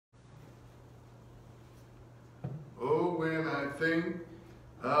think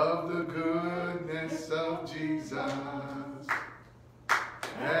of the goodness of Jesus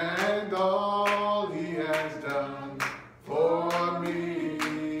and all he has done for me.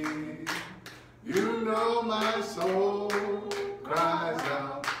 You know my soul cries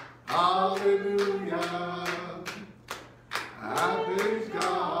out, hallelujah. I praise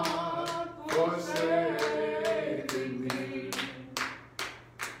God for saving me.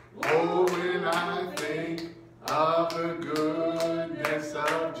 Oh, when I think of the goodness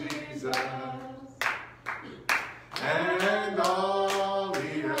of Jesus and all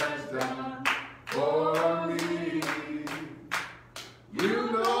he has done for me,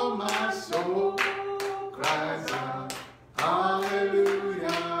 you know my soul cries out,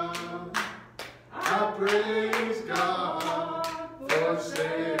 hallelujah. I praise God for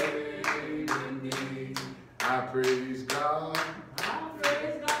saving me. I praise God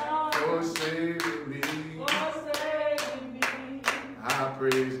for saving me. I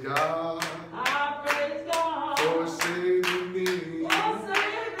praise God for saving me.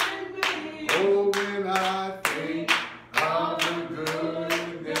 Oh, when I think of the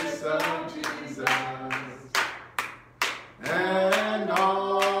goodness of Jesus and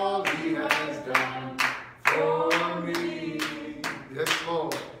all he has done for me. Yes,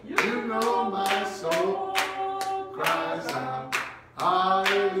 Lord. You know my soul cries out,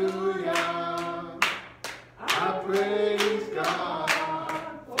 hallelujah. I praise God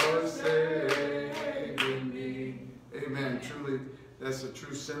for saving me. Amen. Truly, that's a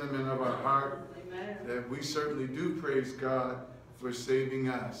true sentiment of our heart. Amen. That we certainly do praise God for saving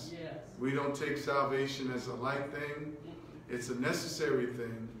us. Yes. We don't take salvation as a light thing. It's a necessary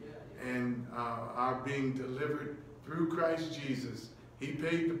thing. And our being delivered through Christ Jesus, he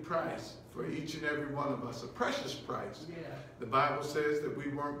paid the price for each and every one of us, a precious price. Yeah. The Bible says that we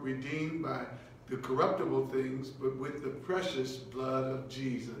weren't redeemed by the corruptible things, but with the precious blood of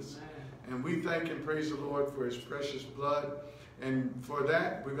Jesus. Amen. And we thank and praise the Lord for his precious blood. And for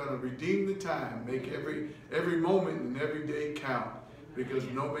that, we're going to redeem the time, make every moment and every day count, because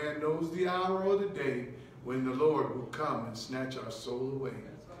no man knows the hour or the day when the Lord will come and snatch our soul away.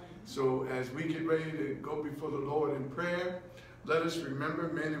 So as we get ready to go before the Lord in prayer, let us remember,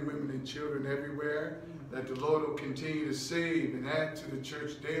 men and women and children everywhere, that the Lord will continue to save and add to the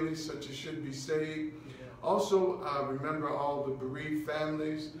church daily, such as should be saved. Also, remember all the bereaved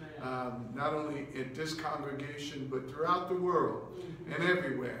families, not only at this congregation, but throughout the world and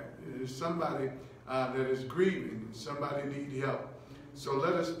everywhere. There's somebody that is grieving, and somebody needs help. So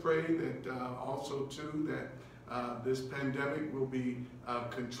let us pray that also, too, that this pandemic will be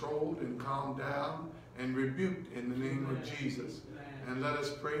controlled and calmed down and rebuked in the name of Jesus. And let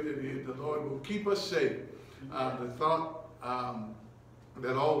us pray that the Lord will keep us safe. The thought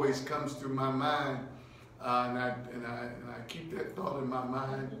that always comes through my mind, and I keep that thought in my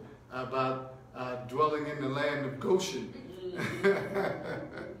mind about dwelling in the land of Goshen.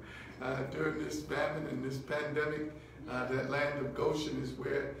 During this famine and this pandemic, that land of Goshen is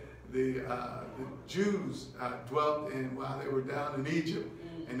where the Jews dwelt in while they were down in Egypt,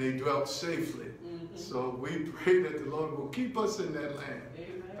 and they dwelt safely. So we pray that the Lord will keep us in that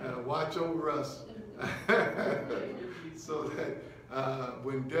land, watch over us, so that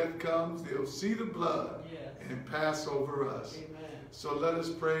when death comes, they'll see the blood and pass over us. So let us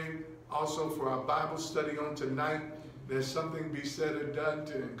pray also for our Bible study on tonight. There's something be said or done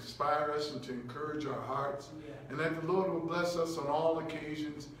to inspire us and to encourage our hearts, and that the Lord will bless us on all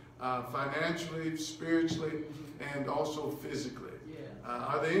occasions, financially, spiritually, and also physically.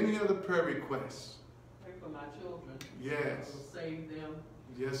 Are there any other prayer requests? Pray for my children. Yes. Will save them.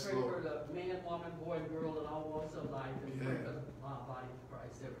 Yes, pray Lord. For the man, woman, boy, girl, and all walks of life, and pray for the body of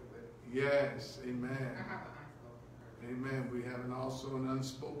Christ everywhere. Yes, amen. Amen. We have also an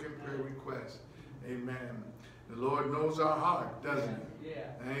unspoken prayer request. Amen. The Lord knows our heart, doesn't he?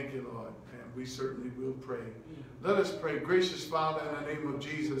 Yeah. Thank you, Lord. And we certainly will pray. Let us pray. Gracious Father, in the name of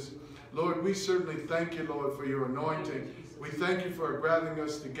Jesus, Lord, we certainly thank you, Lord, for your anointing. We thank you for gathering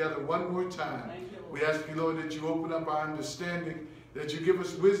us together one more time. We ask you, Lord, that you open up our understanding, that you give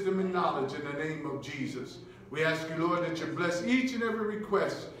us wisdom and knowledge in the name of Jesus. We ask you, Lord, that you bless each and every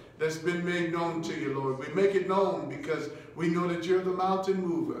request that's been made known to you, Lord. We make it known because we know that you're the mountain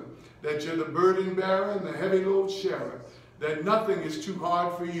mover, that you're the burden bearer and the heavy load sharer, that nothing is too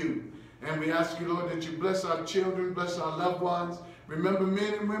hard for you. And we ask you, Lord, that you bless our children, bless our loved ones. Remember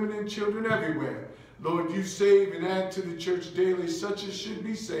men and women and children everywhere. Lord, you save and add to the church daily such as should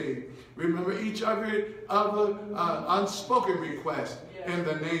be saved. Remember each other unspoken request in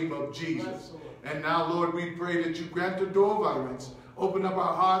the name of Jesus. And now, Lord, we pray that you grant the door of utterance. Open up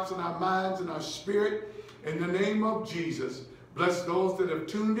our hearts and our minds and our spirit in the name of Jesus. Bless those that have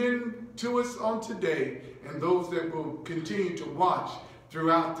tuned in to us on today and those that will continue to watch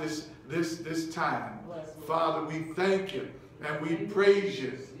throughout this time. Father, we thank you and we praise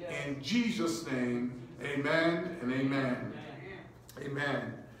you in Jesus' name. Amen and amen.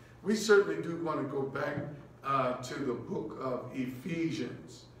 Amen. We certainly do want to go back to the book of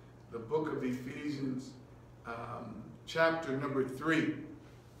Ephesians. The book of Ephesians, chapter number 3.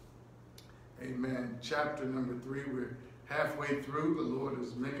 Amen. Chapter number 3. We're halfway through. The Lord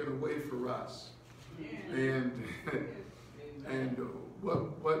is making a way for us. And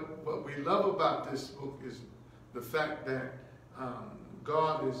what we love about this book is the fact that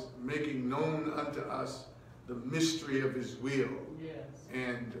God is making known unto us the mystery of his will. Yes.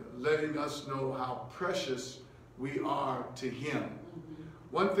 And letting us know how precious we are to him.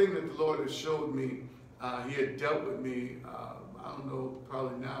 One thing that the Lord has showed me, he had dealt with me, I don't know,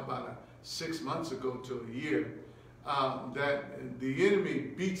 probably now about 6 months ago to a year, that the enemy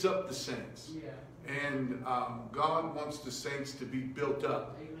beats up the saints. Yeah. And God wants the saints to be built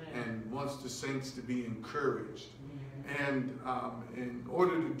up. Amen. And wants the saints to be encouraged. And in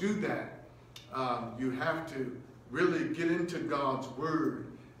order to do that, you have to really get into God's word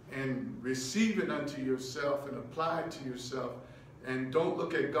and receive it unto yourself and apply it to yourself. And don't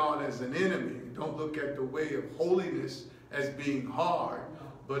look at God as an enemy. Don't look at the way of holiness as being hard,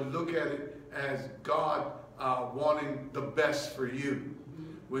 but look at it as God wanting the best for you.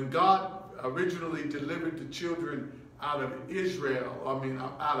 When God originally delivered the children out of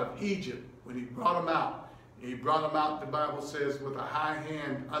out of Egypt, when he brought them out, the Bible says, with a high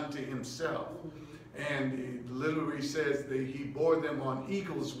hand unto himself. And it literally says that he bore them on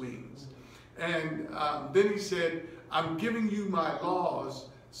eagle's wings. And then he said, I'm giving you my laws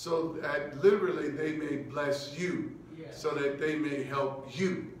so that literally they may bless you, so that they may help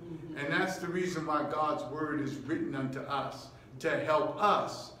you. And that's the reason why God's word is written unto us, to help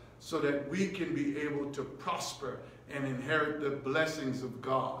us so that we can be able to prosper and inherit the blessings of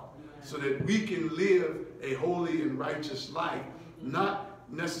God, so that we can live a holy and righteous life, not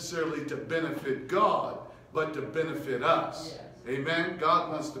necessarily to benefit God, but to benefit us. Yes. Amen. God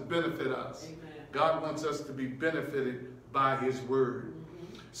wants to benefit us. Amen. God wants us to be benefited by his word.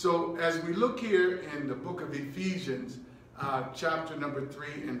 So as we look here in the book of Ephesians, chapter number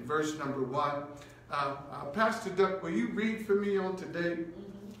 3 and verse number 1, Pastor Duck, will you read for me on today?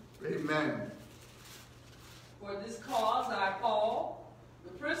 Amen. For this cause I, Paul,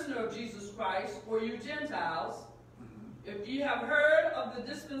 the prisoner of Jesus Christ, for you Gentiles, if ye have heard of the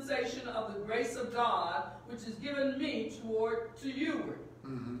dispensation of the grace of God, which is given me to you,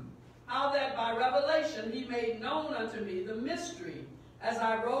 how that by revelation he made known unto me the mystery, as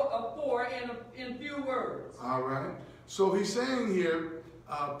I wrote afore in few words. All right. So he's saying here,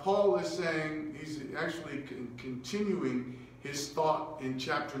 Paul is saying, he's actually continuing his thought in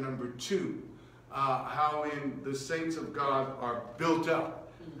chapter number 2, how in the saints of God are built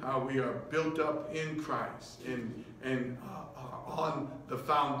up, how we are built up in Christ and on the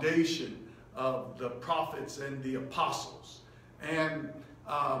foundation of the prophets and the apostles. And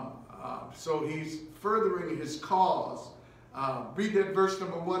so he's furthering his cause. Read that verse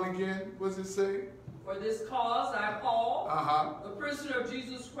number 1 again. What does it say? For this cause I, Paul, the prisoner of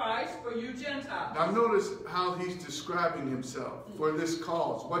Jesus Christ, for you Gentiles. Now notice how he's describing himself. For this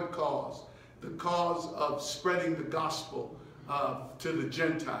cause. What cause? The cause of spreading the gospel to the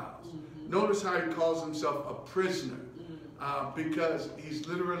Gentiles. Notice how he calls himself a prisoner, because he's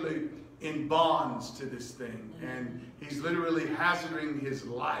literally in bonds to this thing, and he's literally hazarding his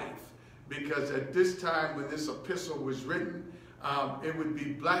life, because at this time when this epistle was written, it would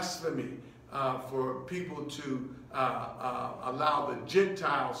be blasphemy for people to allow the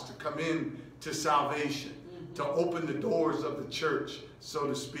Gentiles to come in to salvation, to open the doors of the church, so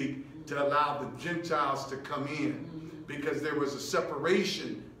to speak, to allow the Gentiles to come in, because there was a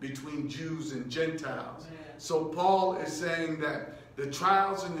separation between Jews and Gentiles. So Paul is saying that the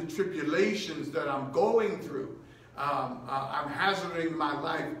trials and the tribulations that I'm going through, I'm hazarding my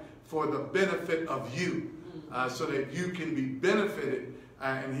life for the benefit of you, so that you can be benefited.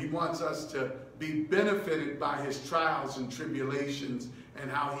 And he wants us to be benefited by his trials and tribulations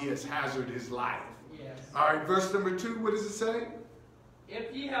and how he has hazarded his life. Yes. All right, verse number 2, what does it say?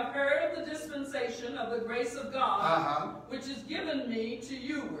 If ye have heard of the dispensation of the grace of God, which is given me to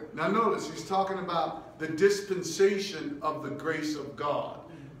you. Now notice, he's talking about the dispensation of the grace of God.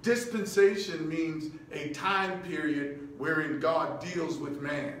 Dispensation means a time period wherein God deals with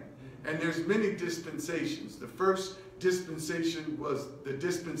man. And there's many dispensations. The first dispensation was the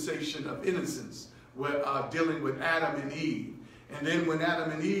dispensation of innocence, dealing with Adam and Eve. And then when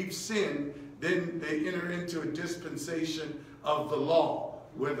Adam and Eve sinned, then they enter into a dispensation of the law,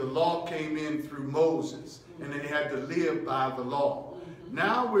 where the law came in through Moses, and they had to live by the law.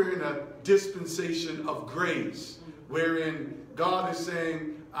 Now we're in a dispensation of grace, wherein God is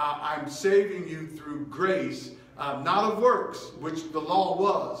saying, I'm saving you through grace, not of works, which the law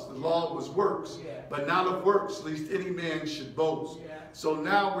was. The law was works, but not of works, lest any man should boast. So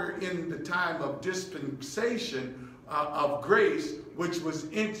now we're in the time of dispensation of grace, which was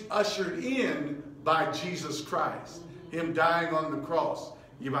ushered in by Jesus Christ, him dying on the cross.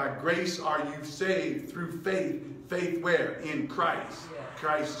 By grace are you saved through faith. Faith where? In Christ.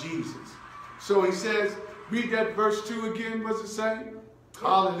 Christ Jesus. So he says, read that verse 2 again. What's it say?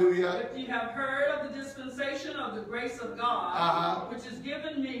 Hallelujah. If ye have heard of the dispensation of the grace of God, which is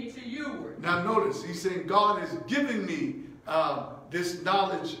given me to you. Now notice, he's saying God has given me this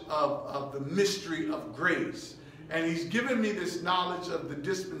knowledge of the mystery of grace. And he's given me this knowledge of the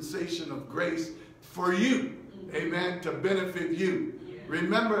dispensation of grace for you. Amen. To benefit you.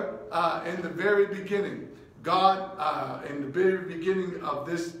 Remember, in the very beginning, God, in the very beginning of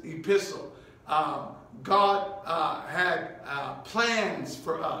this epistle, God had plans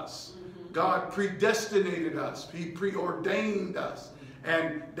for us. God predestinated us. He preordained us.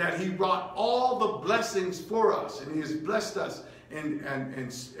 And that he wrought all the blessings for us. And he has blessed us in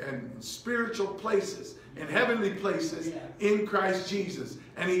spiritual places, in heavenly places, in Christ Jesus.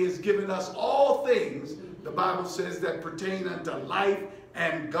 And he has given us all things, the Bible says, that pertain unto life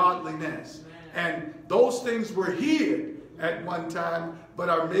and godliness. And those things were hid at one time, but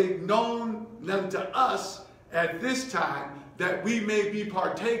are made known unto us at this time, that we may be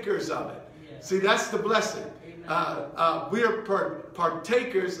partakers of it. See, that's the blessing. We are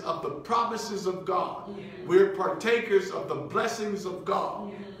partakers of the promises of God. We're partakers of the blessings of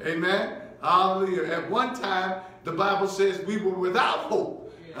God. Amen. Hallelujah. At one time, the Bible says we were without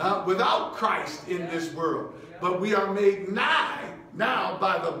hope, without Christ in this world. But we are made nigh now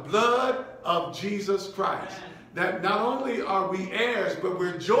by the blood of Jesus Christ. That not only are we heirs, but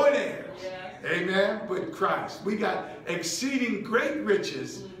we're joint heirs. Amen. With Christ. We got exceeding great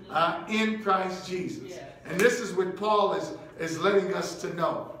riches in Christ Jesus. And this is what Paul is letting us to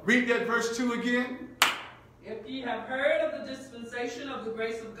know. Read that verse 2 again. If ye have heard of the dispensation of the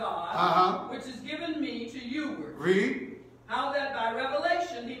grace of God, which is given me to you. Read. How that by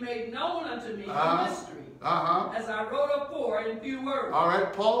revelation he made known unto me the mystery, as I wrote afore in few words. All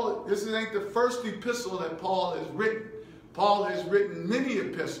right, Paul, this ain't the first epistle that Paul has written. Paul has written many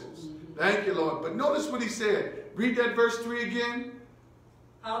epistles. Thank you, Lord. But notice what he said. Read that verse 3 again.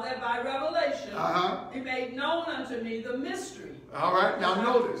 How that by revelation he made known unto me the mystery. All right, now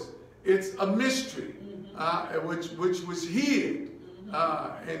notice, it's a mystery which was hid.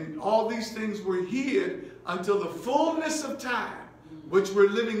 And all these things were hid until the fullness of time, which we're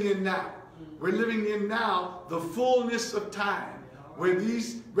living in now. We're living in now the fullness of time, where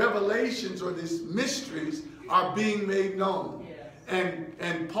these revelations or these mysteries are being made known.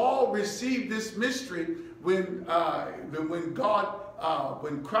 And Paul received this mystery when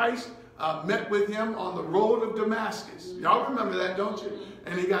Christ met with him on the road of Damascus. Y'all remember that, don't you?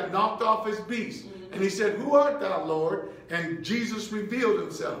 And he got knocked off his beast. And he said, "Who art thou, Lord?" And Jesus revealed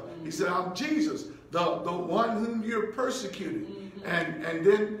himself. He said, "I'm Jesus, the one whom you're persecuting." And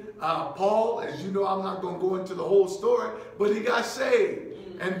then Paul, as you know, I'm not going to go into the whole story, but he got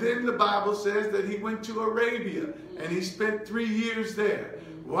saved. And then the Bible says that he went to Arabia and he spent 3 years there.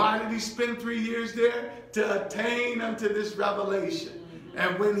 Why did he spend 3 years there? To attain unto this revelation.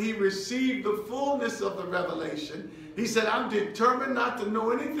 And when he received the fullness of the revelation, he said, "I'm determined not to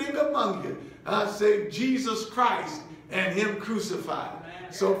know anything among you save Jesus Christ and him crucified."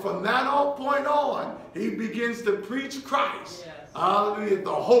 So from that point on, he begins to preach Christ. Hallelujah,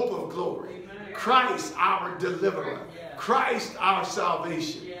 the hope of glory. Christ, our deliverer. Christ, our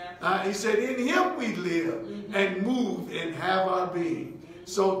salvation. He said, "In him we live and move and have our being."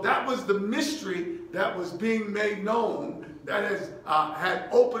 So that was the mystery that was being made known, that had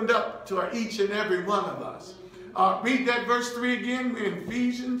opened up to each and every one of us. Read that verse 3 again. We're in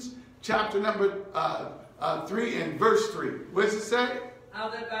Ephesians chapter number 3 and verse 3. What does it say? How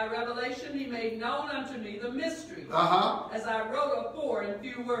that by revelation he made known unto me the mystery, as I wrote afore in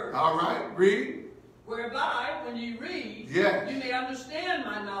few words. All right, read. Whereby, when you read, you may understand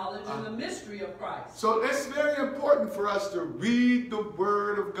my knowledge in the mystery of Christ. So it's very important for us to read the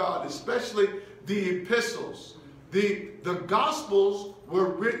Word of God, especially the epistles. The Gospels were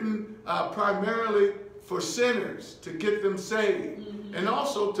written primarily for sinners, to get them saved, and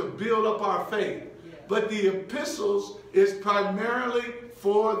also to build up our faith. But the epistles is primarily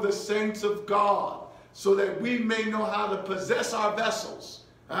for the saints of God, so that we may know how to possess our vessels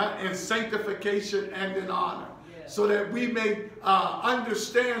in sanctification and in honor. so that we may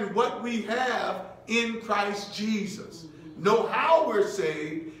understand what we have in Christ Jesus. Know how we're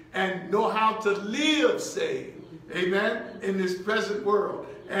saved and know how to live saved. Amen. In this present world.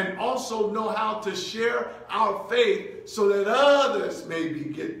 And also know how to share our faith so that others may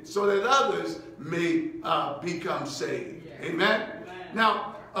become saved. Amen.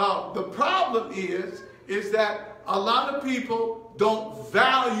 Now, the problem is that a lot of people don't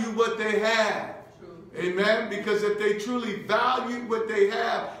value what they have. Amen. Because if they truly valued what they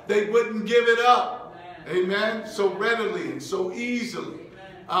have, they wouldn't give it up. Amen. So readily and so easily.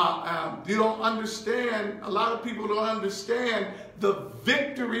 You don't understand, a lot of people don't understand the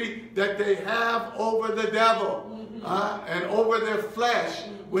victory that they have over the devil and over their flesh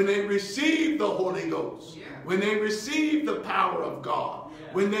when they receive the Holy Ghost, when they receive the power of God,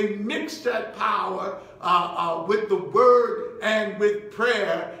 when they mix that power with the word and with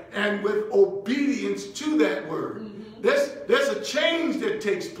prayer and with obedience to that word. There's a change that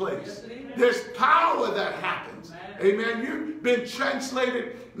takes place. There's power that happens. Amen. You've been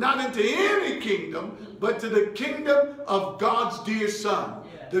translated not into any kingdom, but to the kingdom of God's dear Son,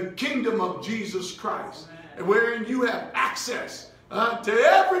 the kingdom of Jesus Christ, wherein you have access to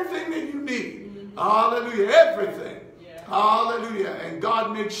everything that you need. Hallelujah. Everything. Hallelujah. And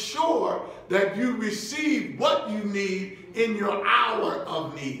God makes sure that you receive what you need in your hour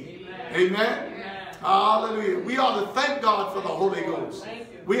of need. Amen. Hallelujah. We ought to thank God for the Holy Ghost.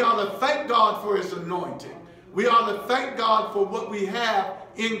 We ought to thank God for his anointing. We ought to thank God for what we have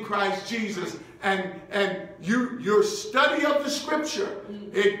in Christ Jesus. And your study of the scripture,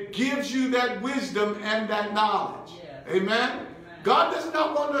 it gives you that wisdom and that knowledge. Amen. God does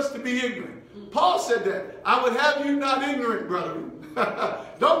not want us to be ignorant. Paul said that. I would have you not ignorant, brethren.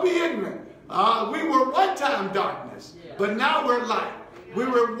 Don't be ignorant. We were one time darkness, but now we're light. We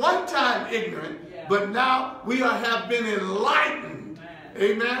were one time ignorant, but now we have been enlightened.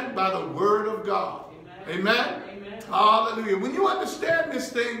 Amen. By the word of God. Amen. Hallelujah. When you understand this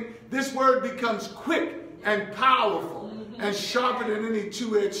thing, this word becomes quick and powerful and sharper than any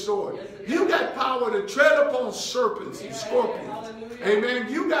two-edged sword. You got power to tread upon serpents and scorpions.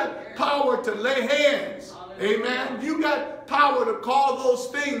 Amen. You got power to lay hands. Amen. You got power to call those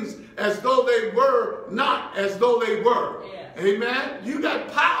things as though they were not as though they were. Amen. You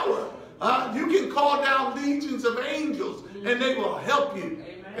got power. You can call down legions of angels and they will help you.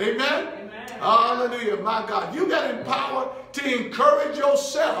 Amen. Hallelujah, my God. You got power to encourage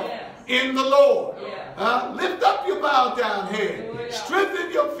yourself in the Lord. Lift up your bowed down head.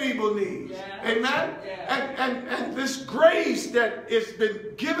 Strengthen your feeble knees. Amen. And this grace that has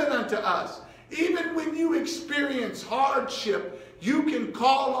been given unto us, even when you experience hardship, you can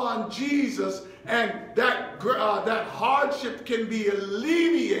call on Jesus, and that hardship can be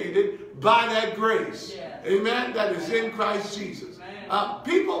alleviated by that grace. Amen. That is in Christ Jesus.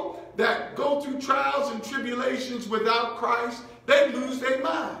 People that go through trials and tribulations without Christ, they lose their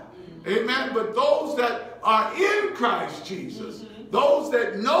mind. Amen. But those that are in Christ Jesus, those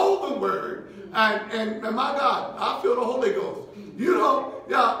that know the word, and my God, I feel the Holy Ghost. You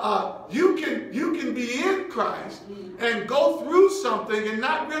know, you can be in Christ and go through something and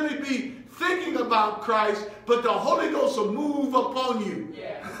not really be thinking about Christ, but the Holy Ghost will move upon you.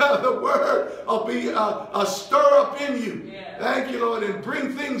 The word will be a stir up in you. Thank you, Lord, and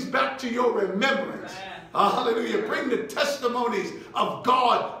bring things back to your remembrance. Hallelujah. Bring the testimonies of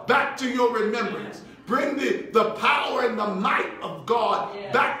God back to your remembrance. Bring the power and the might of God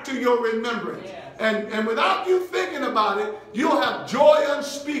back to your remembrance. And without you thinking about it, you'll have joy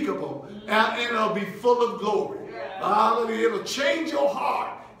unspeakable, and it'll be full of glory. Hallelujah. It'll change your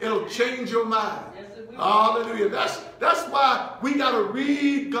heart. It'll change your mind. Hallelujah. That's why we got to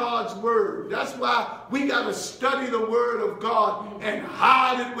read God's word. That's why we got to study the word of God and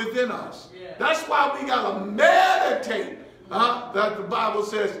hide it within us. That's why we got to meditate, that the Bible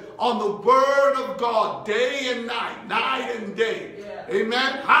says, on the word of God day and night, night and day.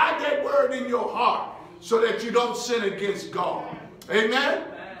 Amen. Hide that word in your heart so that you don't sin against God. Amen.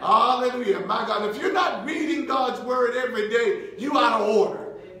 Hallelujah. My God, if you're not reading God's word every day, you out of order.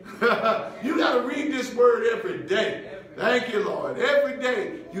 You got to read this word every day. Thank you, Lord. Every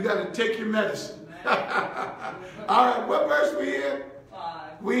day you got to take your medicine. All right, what verse we in?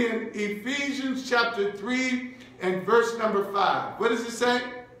 5. We in Ephesians chapter 3 and verse number 5. What does it say?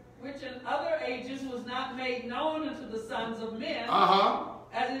 Which in other ages was not made known unto the sons of men,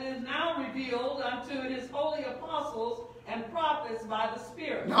 as it is now revealed unto his holy apostles and prophets by the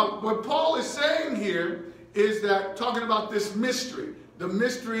Spirit. Now, what Paul is saying here is that, talking about this mystery, the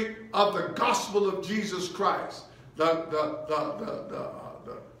mystery of the gospel of Jesus Christ, the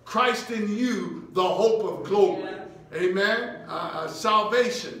Christ in you, the hope of glory. Amen.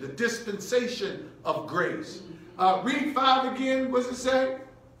 Salvation, the dispensation of grace. Read 5 again. What's it say?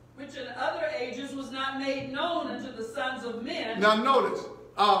 Which in other ages was not made known unto the sons of men. Now notice,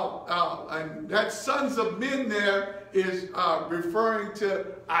 and that sons of men there is referring to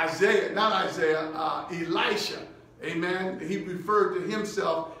Isaiah, not Isaiah, Elisha. Amen. He referred to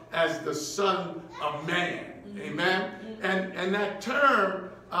himself as the Son of Man. Amen. And that term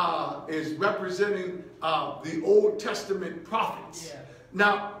is representing the Old Testament prophets. Yeah.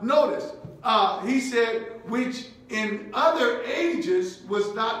 Now, notice, he said, which in other ages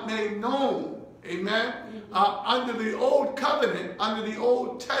was not made known. Amen. Under the Old Covenant, under the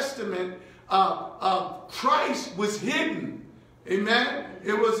Old Testament, Christ was hidden. Amen.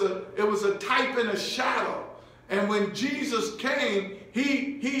 It was a type and a shadow. And when Jesus came,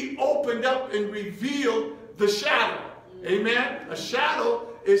 he opened up and revealed the shadow. Amen. A shadow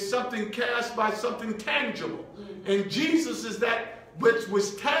is something cast by something tangible. And Jesus is that which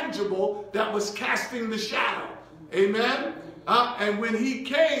was tangible that was casting the shadow. Amen. And when he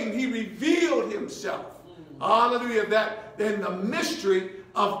came, he revealed himself. Hallelujah. That then the mystery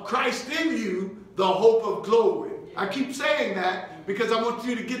of Christ in you, the hope of glory. I keep saying that because I want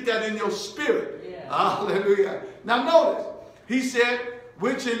you to get that in your spirit. Hallelujah. Now notice, he said,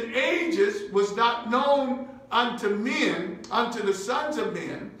 which in ages was not known unto men, unto the sons of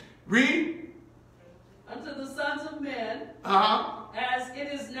men. Read. Unto the sons of men, as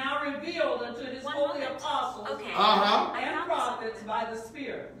it is now revealed unto his holy apostles and prophets by the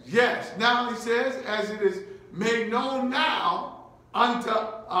Spirit. Yes. Now he says, as it is made known now unto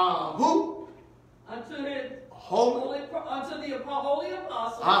who? Unto his unto the holy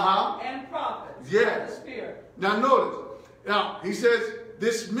apostles and prophets by the Spirit. Now notice. Now he says,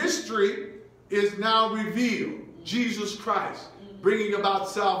 this mystery is now revealed. Jesus Christ, bringing about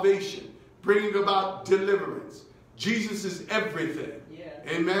salvation, bringing about deliverance. Jesus is everything.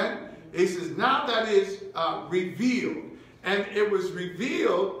 Amen. He says, now that is revealed. And it was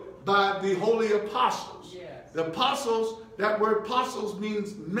revealed by the holy apostles. The apostles, that word apostles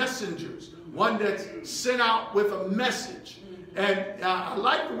means messengers. One that's sent out with a message. And I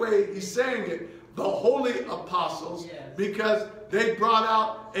like the way he's saying it, the holy apostles, because they brought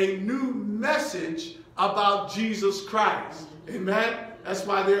out a new message about Jesus Christ. Amen. That's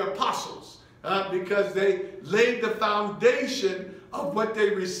why they're apostles. Because they laid the foundation of what they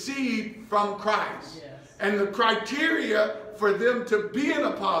received from Christ. And the criteria for them to be an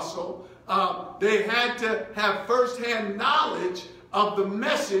apostle, they had to have firsthand knowledge of the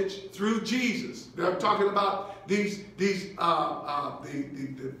message through Jesus. They're talking about the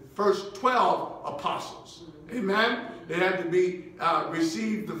first 12 apostles. Amen. They had to be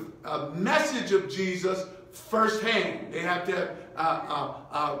receive the message of Jesus firsthand. They had to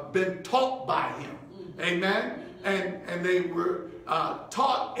have been taught by him. Amen. And they were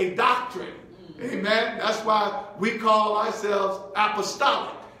taught a doctrine. Amen. That's why we call ourselves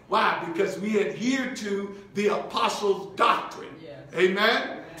apostolic. Why? Because we adhere to the apostles' doctrine.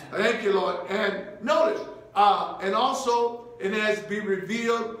 Amen. Thank you, Lord. And notice, and also it has been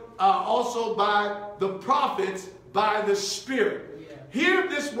revealed also by the prophets by the Spirit. Here,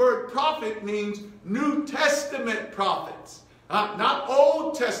 this word prophet means New Testament prophets. Not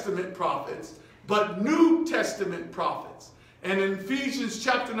Old Testament prophets, but New Testament prophets. And in Ephesians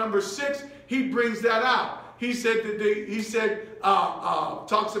chapter number 6, he brings that out. He said that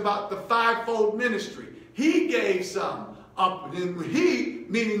talks about the fivefold ministry. He gave some. He,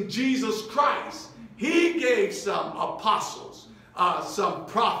 meaning Jesus Christ, he gave some apostles, some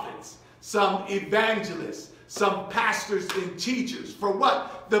prophets, some evangelists, some pastors and teachers. For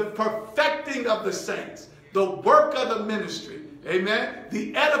what? The perfecting of the saints, the work of the ministry. Amen.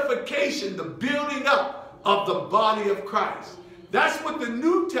 The edification, the building up of the body of Christ. That's what the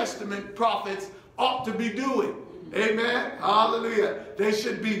New Testament prophets ought to be doing. Amen. Hallelujah. They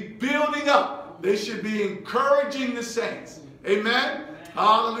should be building up. They should be encouraging the saints. Amen.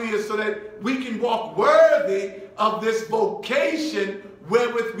 Hallelujah. So that we can walk worthy of this vocation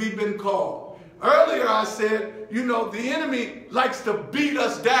wherewith we've been called. Earlier I said, you know, the enemy likes to beat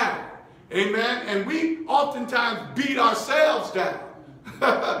us down. Amen. And we oftentimes beat ourselves down.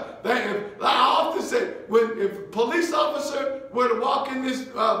 I often say, if a police officer were to walk in this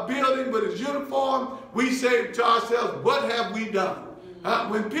building with his uniform, we say to ourselves, what have we done?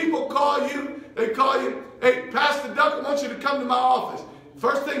 When people call you, they call you, hey, Pastor Duck, I want you to come to my office.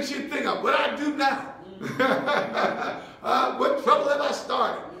 First thing she'd think of, what do I do now? What trouble have I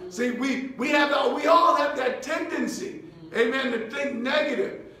started? See, we all have that tendency, amen, to think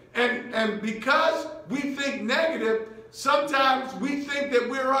negative. And because we think negative, sometimes we think that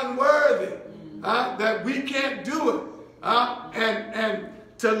we're unworthy. that we can't do it. And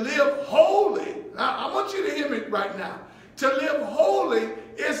to live holy, I want you to hear me right now. To live holy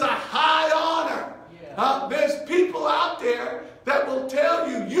is a high honor. There's people out there that will tell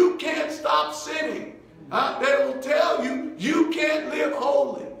you you can't stop sinning. They will tell you you can't live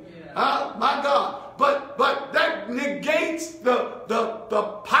holy. My God. But that negates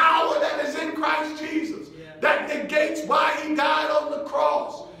the power that is in Christ Jesus. That negates why he died on the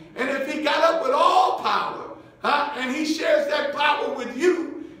cross. And if he got up with all power, and he shares that power with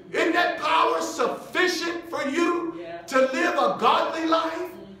you, isn't that power sufficient for you to live a godly life?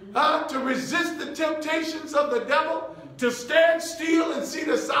 To resist the temptations of the devil? To stand still and see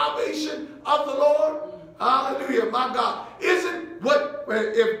the salvation of the Lord? Hallelujah, my God.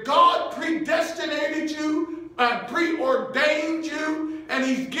 If God predestinated you, preordained you, and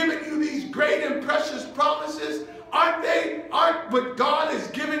he's given you these great and precious promises, aren't what God has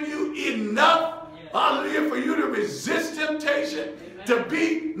given you enough, hallelujah, for you to resist temptation, to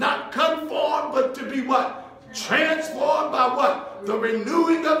be not conformed, but to be what? Transformed by what? The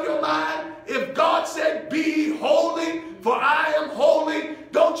renewing of your mind. If God said, be holy, for I am holy,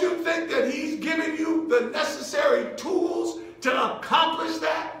 don't you think that he's given you the necessary tools to accomplish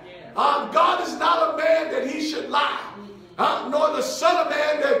that? God is not a man that he should lie, nor the son of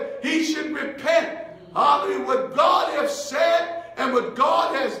man that he should repent. Hallelujah. What God has said and what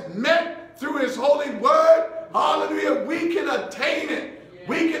God has meant through his holy word, hallelujah, we can attain it.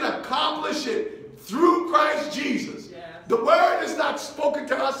 We can accomplish it through Christ Jesus. The word is not spoken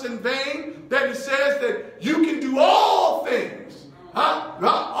to us in vain, that it says that you can do all things.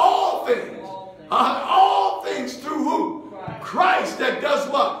 All things. All things through who? Christ, that does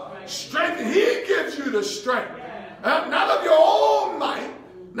what? Strengthen. He gives you the strength. Not of your own might,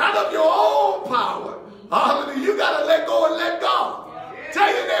 not of your own power. Hallelujah. You got to let go and let God.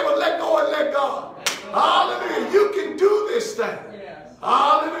 Tell your neighbor, let go and let God. Hallelujah. You can do this thing.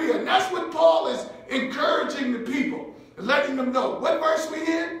 Hallelujah. And that's what Paul is encouraging the people, letting them know. What verse we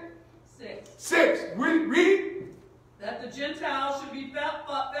in? 6. Read. That the Gentiles should be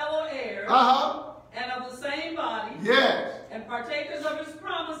fellow heirs and of the same body. Yes. And partakers of his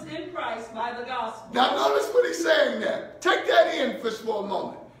promise in Christ by the gospel. Now notice what he's saying there. Take that in just for a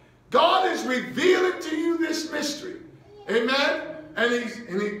moment. God is revealing to you this mystery. Amen. And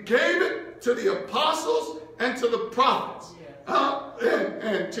he gave it to the apostles and to the prophets.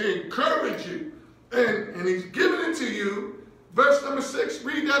 And to encourage you. And he's given it to you. Verse number 6.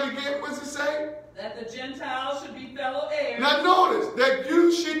 Read that again. What does it say? That the Gentiles should be fellow heirs. Now notice that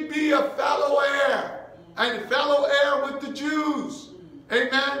you should be a fellow heir. And fellow heir with the Jews.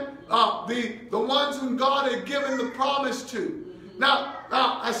 Amen. The ones whom God had given the promise to. Now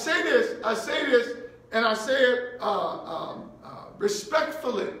I say this, and I say it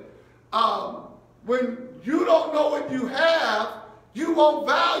respectfully. When you don't know what you have, you won't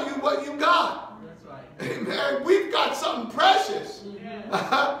value what you got. That's right. Amen. We've got something precious.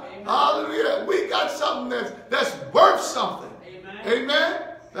 Hallelujah. We got something that's worth something. Amen.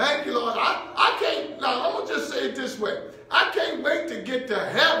 Thank you, Lord. I can't, now I'm going to just say it this way. I can't wait to get to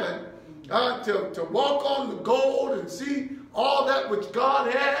heaven to walk on the gold and see all that which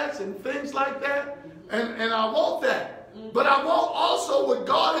God has and things like that. And I want that. But I want also what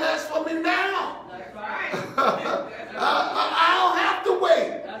God has for me now. That's right. I don't have to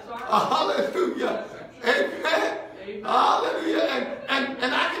wait. That's right. Hallelujah. Amen. Hallelujah.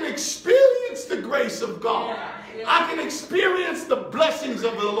 And I can experience the grace of God. I can experience the blessings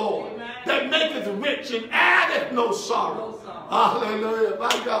of the Lord that maketh rich and addeth no sorrow. Hallelujah.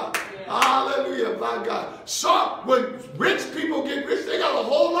 My God. Hallelujah, my God. So when rich people get rich, they got a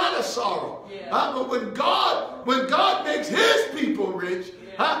whole lot of sorrow. But when God makes his people rich,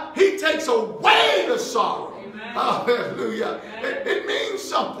 he takes away the sorrow. Hallelujah. It means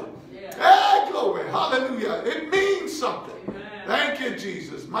something. Hey, glory. Hallelujah. It means something. Thank you,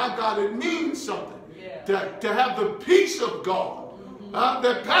 Jesus. My God, it means something. To have the peace of God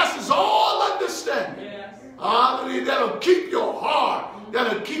that passes all understanding. Hallelujah. That'll keep your heart.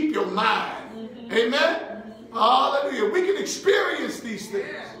 That'll keep your mind. Amen. Hallelujah. We can experience these things.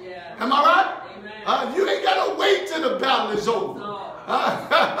 Am I right? You ain't got to wait till the battle is over.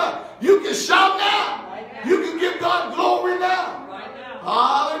 You can shout now. You can give God glory now.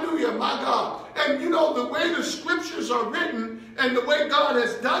 Hallelujah, my God. And you know, the way the scriptures are written and the way God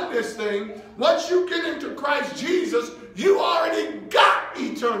has done this thing, once you get into Christ Jesus, you already got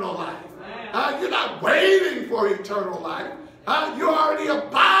eternal life. You're not waiting for eternal life. You're already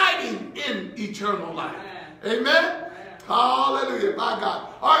abiding in eternal life. Amen? Hallelujah, my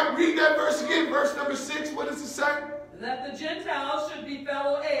God. All right, read that verse again. Verse number 6, what does it say? That the Gentiles should be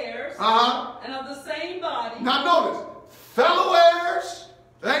fellow heirs and of the same body. Now notice, fellow heirs,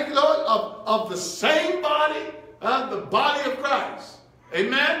 thank you, Lord, of the same body, the body of Christ.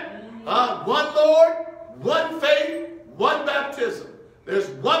 Amen? One Lord, one faith, one baptism. There's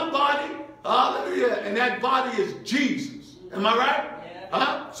one body, hallelujah, and that body is Jesus. Am I right?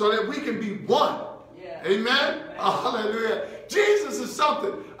 Yeah. So that we can be one. Yeah. Amen? Hallelujah. Jesus is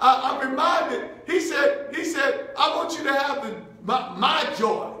something. I'm reminded, he said, I want you to have my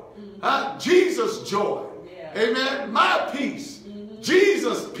joy. Jesus' joy. Yeah. Amen? My peace.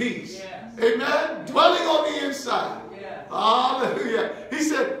 Jesus' peace. Yes. Amen? Dwelling on the inside. Yeah. Hallelujah. He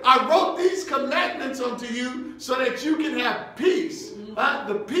said, I wrote these commandments unto you so that you can have peace.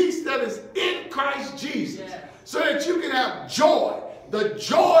 The peace that is in Christ Jesus. Yeah. So that you can have joy. The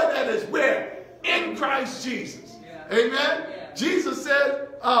joy that is where? In Christ Jesus. Yeah. Amen? Yeah. Jesus said,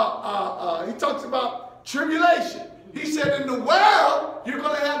 he talks about tribulation. He said, in the world, you're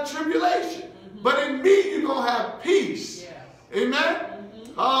going to have tribulation. But in me, you're going to have peace. Yeah. Amen?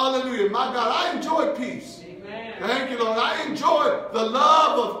 Hallelujah. My God, I enjoy peace. Amen. Thank you, Lord. I enjoy the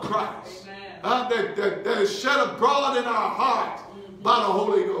love of Christ that is shed abroad in our hearts by the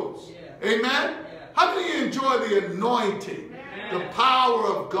Holy Ghost. Yeah. Amen? Yeah. How many enjoy the anointing, the power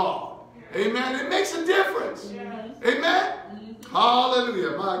of God? Amen? It makes a difference. Amen?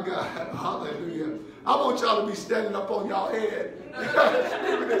 Hallelujah. My God. Hallelujah. I want y'all to be standing up on y'all head.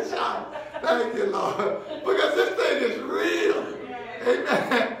 Screaming and shouting. Thank you, Lord. Because this thing is real.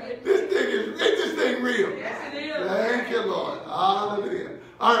 Amen. This thing real. Yes, it is. Thank you, Lord. Hallelujah.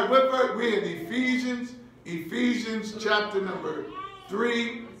 All right, we're in Ephesians chapter number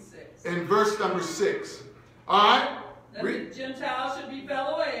 3 and verse number 6. All right? That the Gentiles should be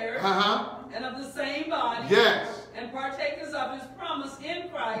fellow heirs and of the same body. Yes. And partakers of his promise in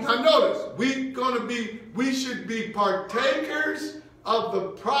Christ. Now notice, we should be partakers of the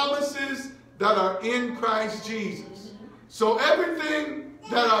promises that are in Christ Jesus. So everything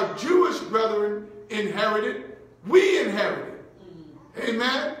that our Jewish brethren inherited, we inherited.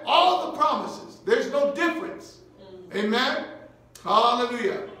 Amen. All the promises. There's no difference. Amen.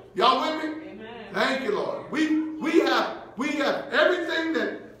 Hallelujah. Y'all with me? Amen. Thank you, Lord. We have everything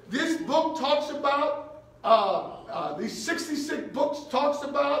that this book talks about. These 66 books talks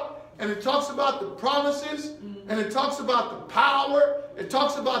about, and it talks about the promises, and it talks about the power, it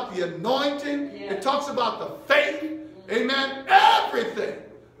talks about the anointing, it talks about the faith, amen, everything.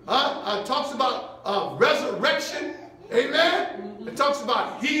 It talks about resurrection, amen. It talks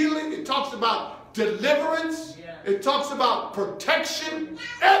about healing, it talks about deliverance, it talks about protection,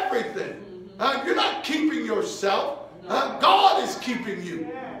 everything. You're not keeping yourself. God is keeping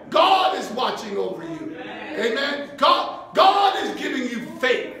you. God is watching over you. Amen. God is giving you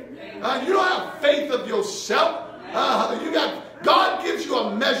faith. You don't have faith of yourself. God gives you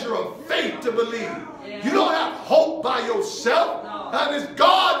a measure of faith to believe. You don't have hope by yourself. It's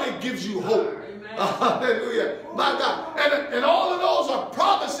God that gives you hope. Hallelujah. My God. And all of those are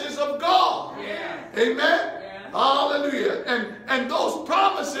promises of God. Amen. Hallelujah. And those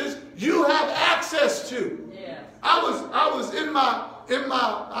promises you have access to. I was in my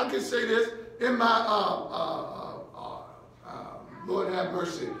I can say this, in my Lord have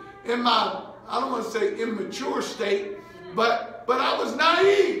mercy, in my, I don't want to say immature state, but I was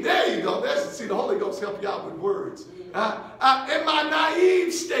naive. There you go. See, the Holy Ghost help you out with words. In my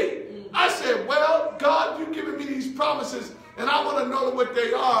naive state, I said, well, God, you've given me these promises, and I want to know what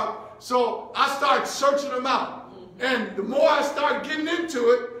they are. So I started searching them out. And the more I started getting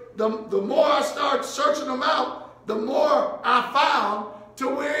into it, the more I started searching them out, the more I found to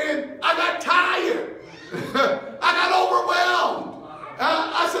where I got tired. I got overwhelmed.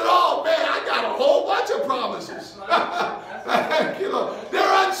 I said, oh man, I got a whole bunch of promises. Thank you, Lord.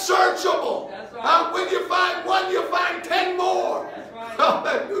 They're unsearchable. When you find one, you find 10 more.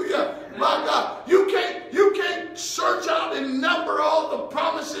 Hallelujah. My God. You can't search out and number all the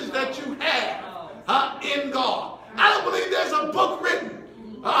promises that you have in God. I don't believe there's a book written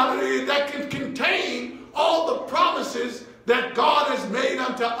that can contain all the promises that God has made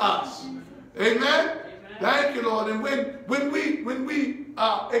unto us. Amen. Thank you, Lord. And when we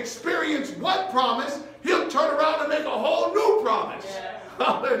experience one promise, He'll turn around and make a whole new promise.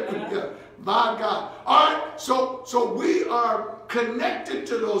 Hallelujah. My God. All right. So we are connected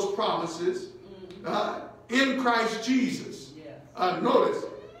to those promises in Christ Jesus. Notice,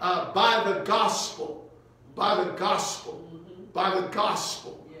 by the gospel. By the gospel. By the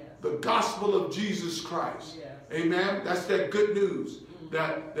gospel. The gospel of Jesus Christ. Amen. That's that good news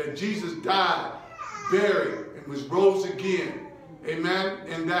that Jesus died, buried, and was rose again. Amen.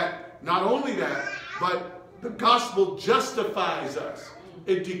 And that not only that, but the gospel justifies us.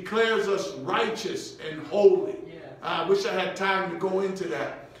 it declares us righteous and holy. I wish I had time to go into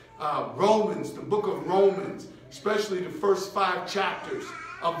that. Romans, the book of Romans, especially the first 5 chapters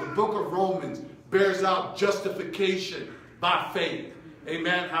of the book of Romans, bears out justification by faith.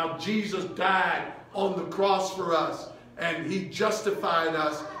 Amen. How Jesus died on the cross for us, and he justified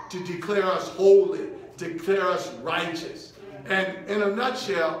us to declare us holy, declare us righteous. And in a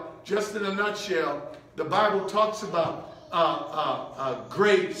nutshell, just in a nutshell, the Bible talks about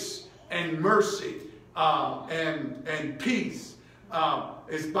grace and mercy and peace.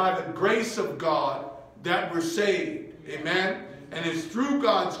 It's by the grace of God that we're saved. Amen. And it's through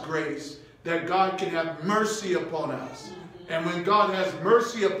God's grace that God can have mercy upon us. And when God has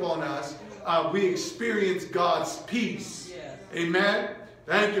mercy upon us, we experience God's peace. Amen.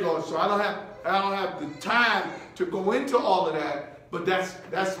 Thank you, Lord. So I don't have the time to go into all of that, but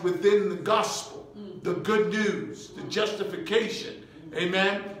that's within the gospel, the good news, the justification.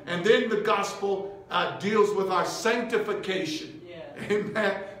 Amen. And then the gospel deals with our sanctification.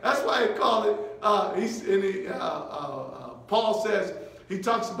 Amen. That's why I call it. Paul says, he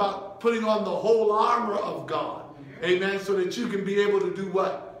talks about putting on the whole armor of God. Amen. So that you can be able to do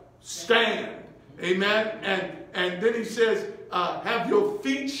what? Stand. Amen. And then he says, have your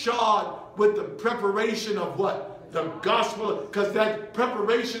feet shod with the preparation of what? The gospel. Because that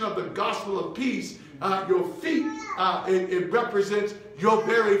preparation of the gospel of peace, your feet, it represents your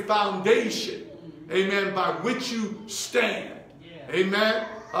very foundation. Amen. By which you stand. Amen.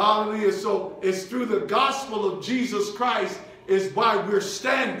 Hallelujah. So it's through the gospel of Jesus Christ is why we're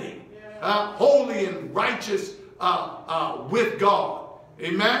standing holy and righteous with God.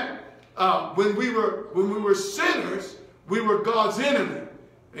 Amen. When we were sinners, we were God's enemy.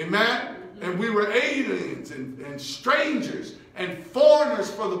 Amen. And we were aliens and strangers and foreigners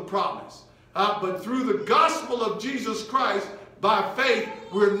for the promise. But through the gospel of Jesus Christ, by faith,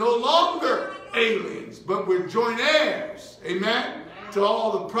 we're no longer aliens, but we're joint heirs. Amen. To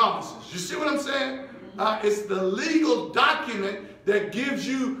all the promises. You see what I'm saying? It's the legal document that gives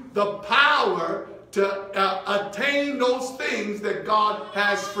you the power to attain those things that God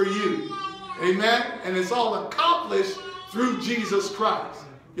has for you. Amen? And it's all accomplished through Jesus Christ.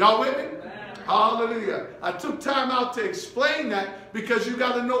 Y'all with me? Hallelujah. I took time out to explain that because you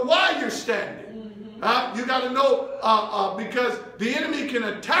got to know why you're standing. You got to know because the enemy can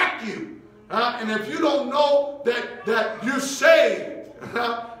attack you. And if you don't know that you're saved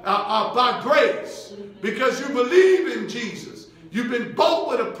by grace because you believe in Jesus, you've been bought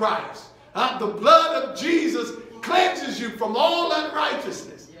with a price. The blood of Jesus cleanses you from all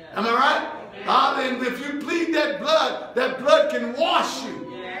unrighteousness. Am I right? And if you plead that blood can wash you.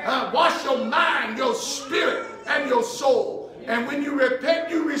 Wash your mind, your spirit, and your soul. And when you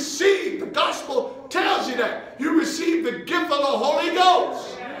repent, you receive. The gospel tells you that. You receive the gift of the Holy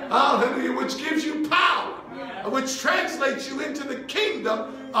Ghost. Hallelujah, which gives you power. Which translates you into the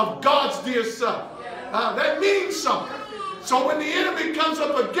kingdom of God's dear Son. That means something. So when the enemy comes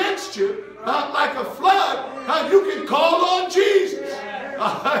up against you, like a flood, you can call on Jesus.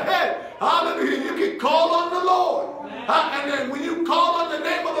 Hallelujah. You can call on the Lord. And then when you call on the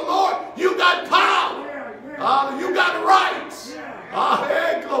name of the Lord, you got power. You got rights.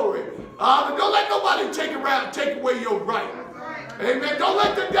 Hey, glory. Don't let nobody take away your right. Amen. Don't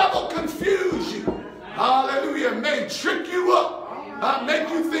let the devil confuse you. Hallelujah. May trick you up. Make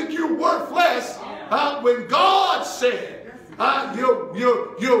you think you're worthless. When God said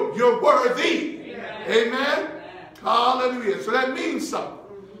you're worthy. Amen. Hallelujah. So that means something.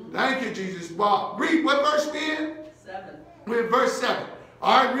 Thank you, Jesus. Well, read what verse we in? 7. We're in verse 7.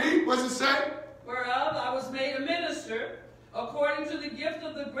 All right, read. What's it say? Whereof I was made a minister according to the gift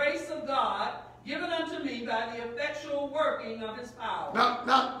of the grace of God given unto me by the effectual working of his power.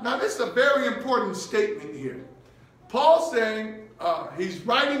 Now this is a very important statement here. Paul's saying he's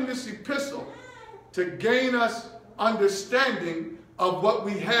writing this epistle to gain us understanding of what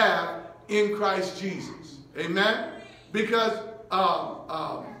we have in Christ Jesus. Amen? Because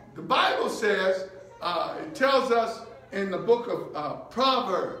the Bible says, it tells us in the book of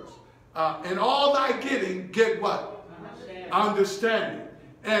Proverbs, in all thy getting, get what? Understanding.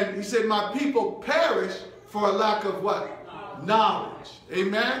 And he said, my people perish for a lack of what? Knowledge.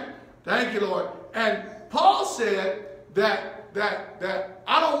 Amen? Thank you, Lord. And Paul said that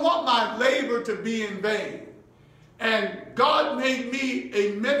I don't want my labor to be in vain. And God made me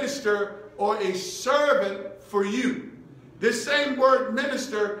a minister or a servant for you. This same word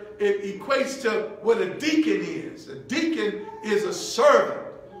minister, it equates to what a deacon is. A deacon is a servant.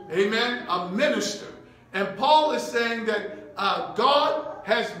 Amen? A minister. And Paul is saying that God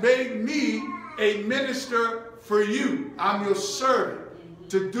has made me a minister for you. I'm your servant.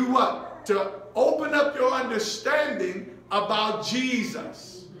 to do what? To open up your understanding about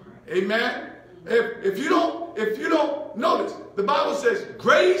Jesus. Amen. If you don't notice, the Bible says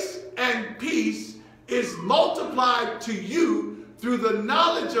grace and peace is multiplied to you through the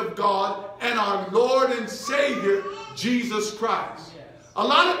knowledge of God and our Lord and Savior, Jesus Christ. A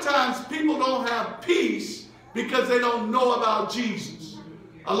lot of times people don't have peace because they don't know about Jesus.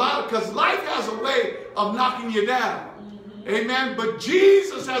 Because life has a way of knocking you down. Amen. But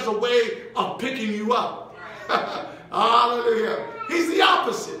Jesus has a way of picking you up. Hallelujah. He's the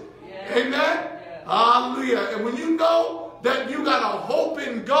opposite. Amen. Hallelujah. And when you know that you got a hope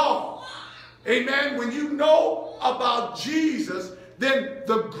in God, amen, when you know about Jesus, then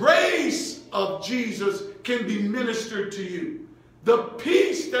the grace of Jesus can be ministered to you. The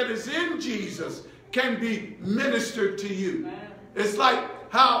peace that is in Jesus can be ministered to you. It's like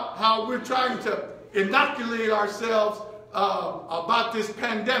how we're trying to inoculate ourselves about this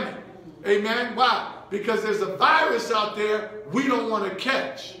pandemic. Amen. Why? Because there's a virus out there we don't want to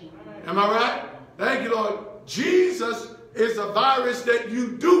catch. Am I right? Thank you, Lord. Jesus is a virus that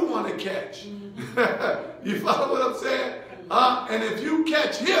you do want to catch. You follow what I'm saying? And if you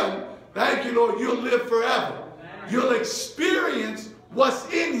catch him, thank you, Lord, you'll live forever. You'll experience what's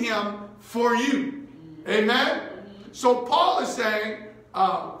in him for you. Amen? So Paul is saying,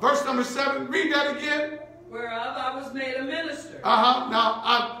 verse number 7, read that again. Whereof I was made a minister. Now,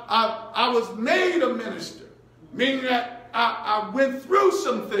 I was made a minister, meaning that I went through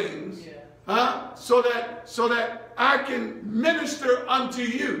some things so that I can minister unto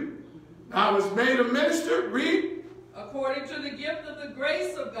you. Now, I was made a minister, read. According to the gift of the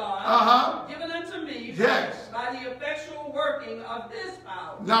grace of God given unto me by the effectual working of his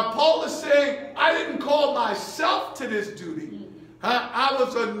power. Now, Paul is saying, I didn't call myself to this duty. I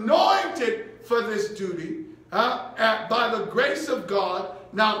was anointed for this duty by the grace of God.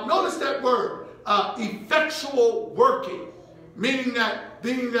 Now, notice that word, effectual working, meaning that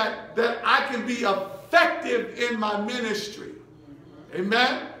I can be effective in my ministry.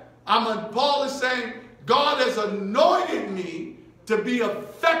 Amen? Paul is saying, God has anointed me to be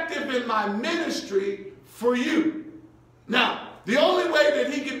effective in my ministry for you. Now, the only way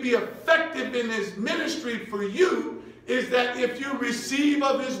that he can be effective in his ministry for you is that if you receive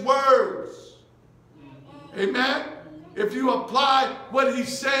of his words. Amen? If you apply what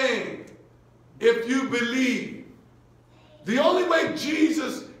he's saying. If you believe. The only way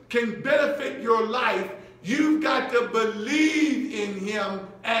Jesus can benefit your life, you've got to believe in him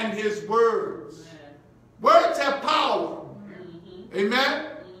and his words. Words have power.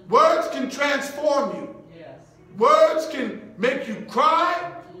 Amen? Words can transform you. Words can make you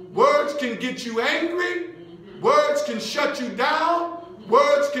cry. Words can get you angry. Words can shut you down.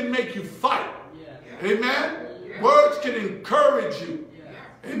 Words can make you fight. Amen? Words can encourage you.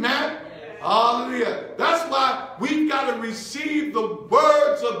 Amen? Hallelujah. That's why we've got to receive the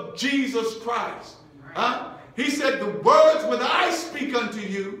words of Jesus Christ. He said, the words which I speak unto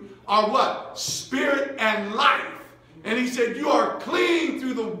you are what? Spirit and life. And he said, you are clean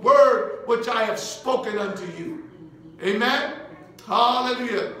through the word which I have spoken unto you. Amen?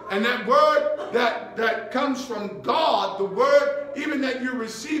 Hallelujah. And that word that comes from God, the word even that you're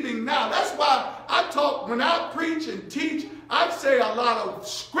receiving now, that's why I talk, when I preach and teach, I say a lot of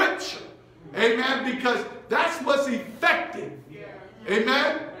scripture. Amen? Because that's what's effective.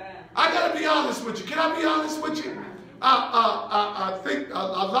 Amen? I got to be honest with you. Can I be honest with you? I think a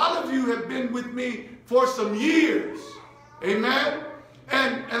lot of you have been with me for some years. Amen?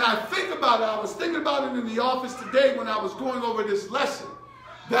 And I think about it. I was thinking about it in the office today when I was going over this lesson.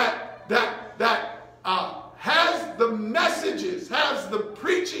 That has the messages, has the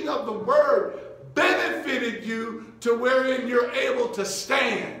preaching of the word benefited you to wherein you're able to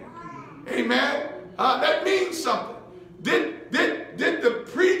stand? Amen? That means something. Did the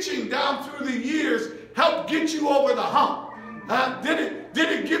preaching down through the years help get you over the hump? Did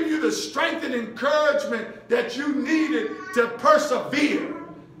it give you the strength and encouragement that you needed to persevere?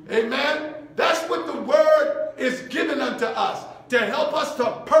 Amen? That's what the word is given unto us, to help us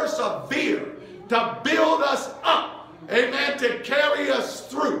to persevere, to build us up, amen, to carry us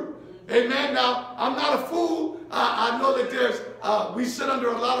through. Amen? Now, I'm not a fool. I know that we sit under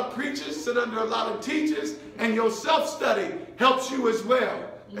a lot of preachers, sit under a lot of teachers, and your self-study helps you as well.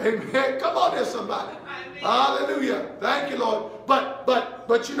 Amen. Come on there, somebody. Hallelujah. Thank you, Lord.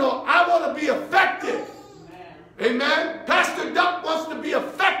 But you know, I want to be effective. Amen. Pastor Duck wants to be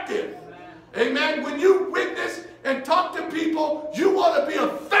effective. Amen. When you witness and talk to people, you want to be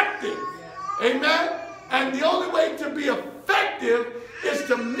effective. Amen. And the only way to be effective is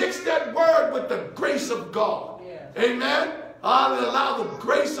to mix that word with the grace of God. Amen. Allow the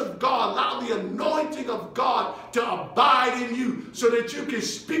grace of God, allow the anointing of God to abide in you so that you can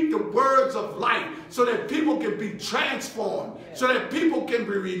speak the words of life, so that people can be transformed, so that people can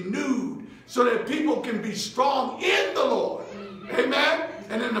be renewed, so that people can be strong in the Lord. Amen?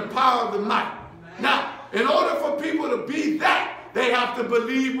 And in the power of the might. Now, in order for people to be that, they have to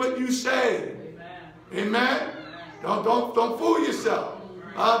believe what you say. Amen? Don't fool yourself.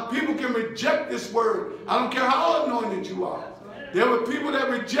 People can reject this word. I don't care how anointed you are. There were people that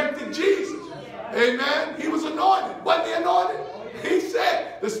rejected Jesus. Amen? He was anointed. Wasn't he anointed? He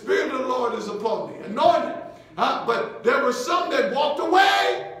said, the Spirit of the Lord is upon me. Anointed. But there were some that walked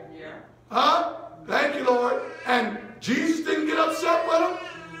away. Thank you, Lord. And Jesus didn't get upset with them.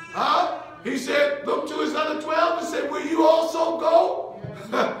 He said, look to his other 12 and said, will you also go?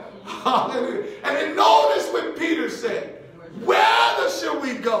 Hallelujah. And then notice what Peter said. Where shall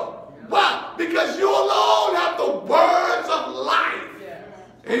we go? Why? Because you alone have the words of life.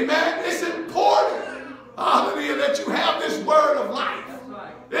 Amen. It's important, hallelujah, that you have this word of life.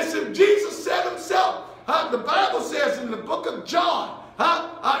 Listen, Jesus said himself. The Bible says in the book of John,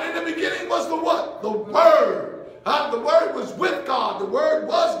 in the beginning was the what? The Word. The Word was with God. The Word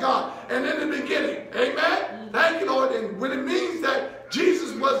was God. And in the beginning. Amen. Thank you, Lord. And when it means that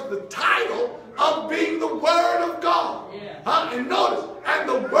Jesus was the title of being the Word of God. And notice, and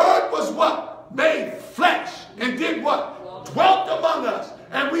the Word was what? Made flesh. And did what? Dwelt among us.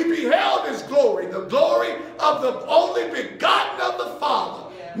 And we beheld his glory. The glory of the only begotten of the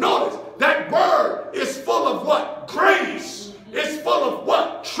Father. Notice, that Word is full of what? Grace. It's full of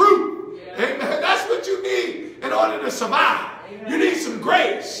what? Truth. Amen. That's what you need in order to survive. You need some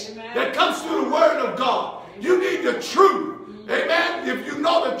grace that comes through the Word of God. You need the truth. Amen. If you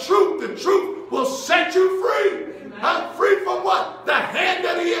know the truth will set you free. Free from what? The hand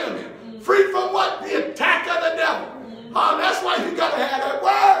of the enemy. Free from what? The attack of the devil. That's why you got to have that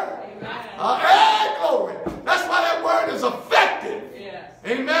word. Hey, glory. That's why that word is effective.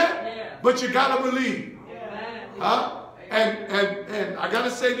 Amen. But you got to believe. And I got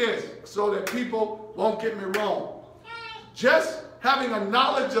to say this so that people won't get me wrong. Just having a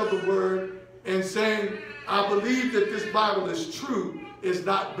knowledge of the word and saying, I believe that this Bible is true, is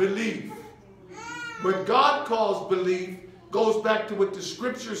not belief. What God calls belief goes back to what the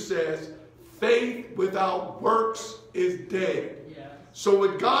scripture says, faith without works is dead. So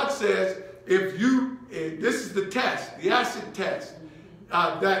what God says, this is the test, the acid test,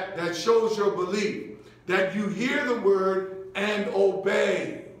 that shows your belief. That you hear the word and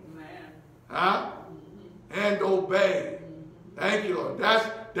obey. And obey. Thank you, Lord.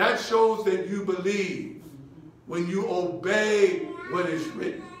 That shows that you believe when you obey what is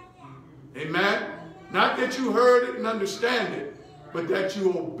written. Amen? Not that you heard it and understand it, but that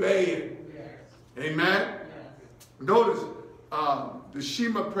you obey it. Amen? Notice the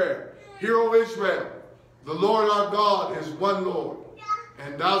Shema prayer. Hear, O Israel, the Lord our God is one Lord.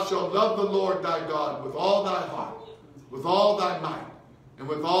 And thou shalt love the Lord thy God with all thy heart, with all thy might, and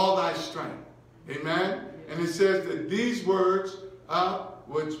with all thy strength. Amen? And it says that these words,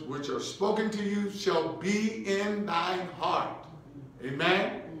 which are spoken to you, shall be in thine heart.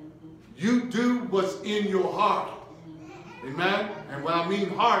 Amen? You do what's in your heart. Amen? And when I mean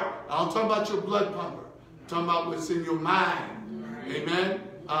heart, I don't talk about your blood pumper. I'm talking about what's in your mind. Amen?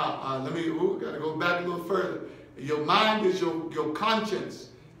 Got to go back a little further. Your mind is your conscience.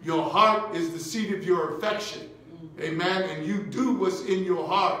 Your heart is the seat of your affection. Amen? And you do what's in your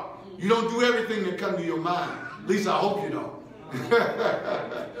heart. You don't do everything that comes to your mind. At least I hope you don't.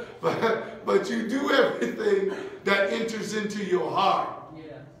 but you do everything that enters into your heart.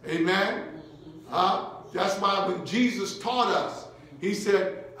 Amen? That's why when Jesus taught us, he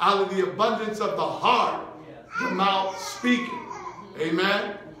said, out of the abundance of the heart, the mouth speaking.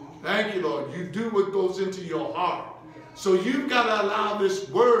 Amen? Thank you, Lord. You do what goes into your heart. So you've got to allow this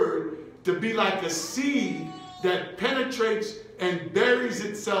word to be like a seed that penetrates and buries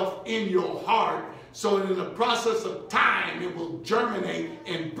itself in your heart. So in the process of time, it will germinate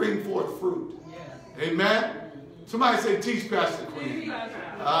and bring forth fruit. Amen? Somebody say, teach, Pastor Quinn.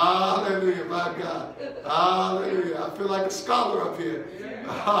 Hallelujah, my God. Hallelujah. I feel like a scholar up here.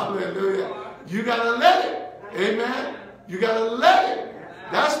 Hallelujah. You got to let it. Amen? You got to let it.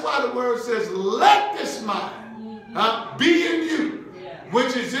 That's why the word says, let this mind be in you,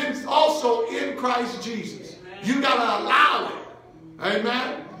 which is also in Christ Jesus. You got to allow it.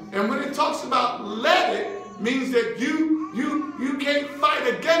 Amen? And when it talks about let it, means that you can't fight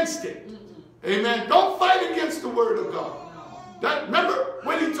against it. Amen? Don't fight against the word of God. Remember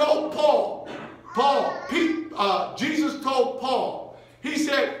when he told Jesus told Paul, he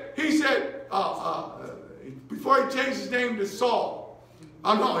said, before he changed his name to Saul.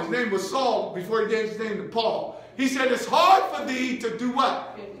 Oh no, his name was Saul before he changed his name to Paul. He said, it's hard for thee to do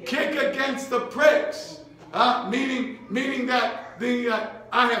what? Kick against the pricks. Meaning that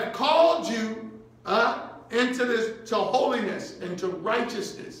I have called you into this, to holiness and to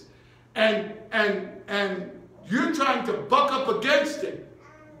righteousness. And you're trying to buck up against it.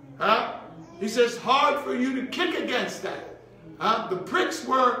 He says, hard for you to kick against that. The pricks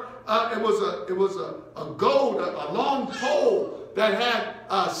were, it was a goad, a long pole that had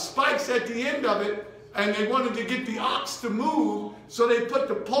spikes at the end of it, and they wanted to get the ox to move, so they put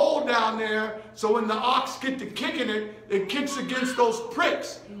the pole down there, so when the ox get to kicking it, it kicks against those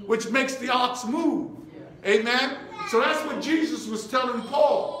pricks, which makes the ox move. Amen? So that's what Jesus was telling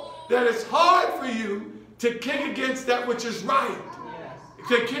Paul, that it's hard for you to kick against that which is right,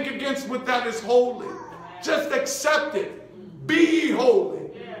 to kick against what that is holy. Just accept it. Be ye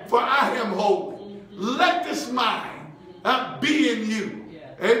holy, for I am holy. Let this mind be in you.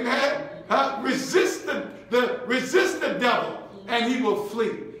 Amen? Resist the devil, and he will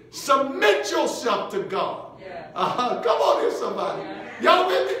flee. Submit yourself to God. Come on here, somebody. Y'all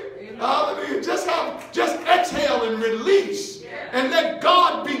with me? Hallelujah. Just exhale and release, and let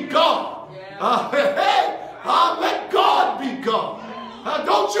God be God. Let God be God.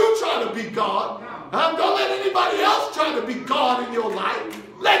 Don't you try to be God. Don't let anybody else try to be God in your life.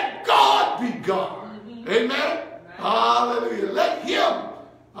 Let God be God. Amen. Hallelujah. Let him,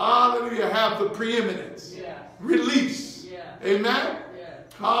 hallelujah, have the preeminence. Release. Amen.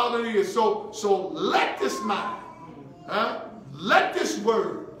 Hallelujah. So let this mind, let this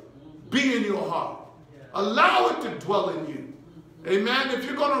word be in your heart. Allow it to dwell in you. Amen. If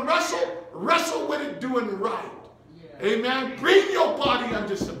you're going to wrestle with it doing right. Amen. Bring your body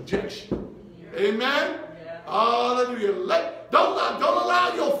under subjection. Amen. Hallelujah. Don't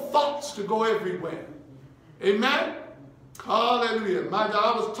allow your thoughts to go everywhere. Amen. Hallelujah. My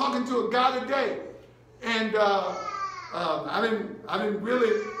God, I was talking to a guy today, and I didn't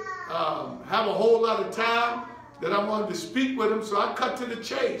really have a whole lot of time that I wanted to speak with him, so I cut to the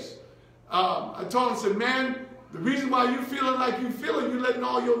chase. I told him, I said, man, the reason why you're feeling like you're feeling, you're letting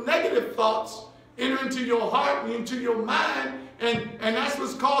all your negative thoughts enter into your heart and into your mind, and that's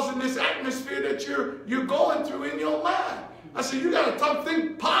what's causing this atmosphere that you're going through in your mind. I said, you got to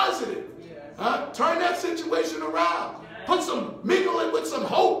think positive. Turn that situation around. Mingle it with some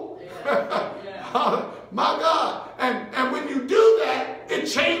hope. My God. And when you do that, it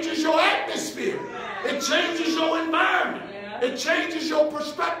changes your atmosphere. It changes your environment. It changes your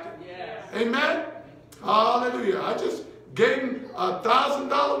perspective. Amen. Hallelujah. I just gave him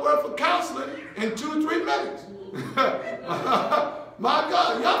 $1,000 worth of counseling in 2 or 3 minutes. My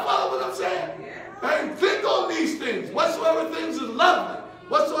God. Y'all follow what I'm saying? And think on these things. Whatsoever things is lovely.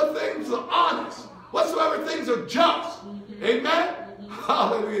 Whatsoever things are honest. Whatsoever things are just. Amen?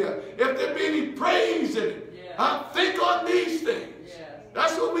 Hallelujah. If there be any praise in it, think on these things.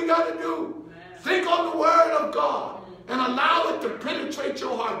 That's what we got to do. Think on the word of God and allow it to penetrate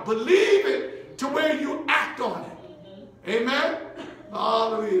your heart. Believe it to where you act on it. Amen?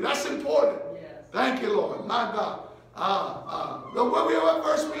 Hallelujah. That's important. Thank you, Lord. My God. Where we are, what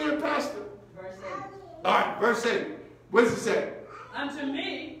verse we in, Pastor? Verse 8. All right, verse 8. What does it say? Unto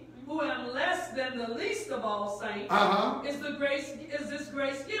me, who am less than the least of all saints, is this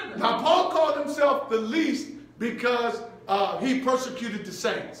grace given. Now, Paul called himself the least because he persecuted the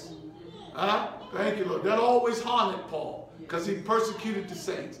saints. Thank you, Lord. That always haunted Paul because he persecuted the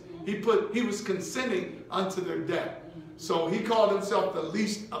saints. He was consenting unto their death. So he called himself the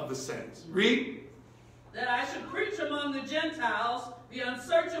least of the saints. Read. That I should preach among the Gentiles the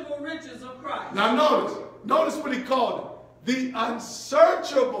unsearchable riches of Christ. Now notice what he called it. The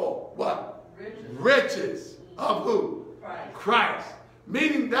unsearchable what? Riches of who? Christ.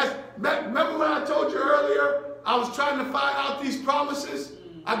 Meaning remember when I told you earlier, I was trying to find out these promises?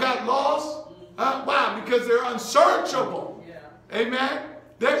 I got lost. Why? Because they're unsearchable. Amen.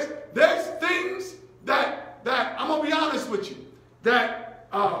 There's things that I'm going to be honest with you, that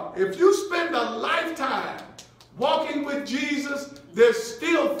if you spend a lifetime walking with Jesus, there's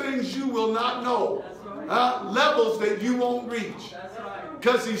still things you will not know. Levels that you won't reach.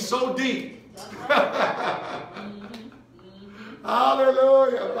 Because he's so deep.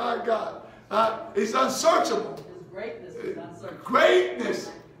 Hallelujah, my God. It's unsearchable. Greatness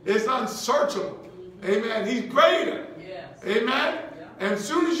is unsearchable. Amen. He's greater. Amen. And as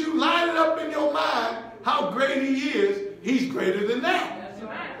soon as you line it up in your mind how great he is, he's greater than that.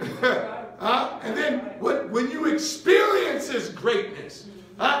 And then when you experience his greatness,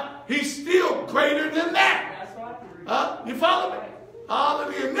 he's still greater than that. You follow me?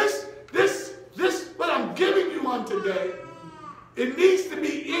 Hallelujah. And this what I'm giving say, it needs to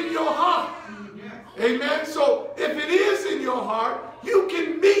be in your heart. Amen. So if it is in your heart, you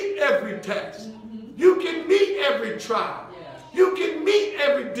can meet every test. You can meet every trial. You can meet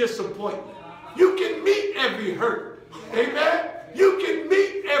every disappointment. You can meet every hurt. Amen. You can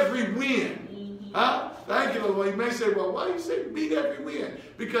meet every win. Huh? Thank you, Lord. You may say, well, why do you say meet every win?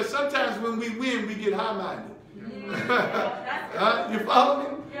 Because sometimes when we win, we get high-minded. You follow me?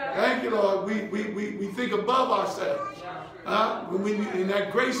 Thank you, Lord. We think above ourselves. And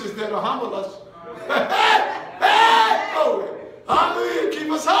that grace is there to humble us. Glory. Hallelujah.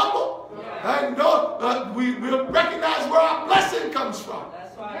 Keep us humble. And we'll recognize where our blessing comes from.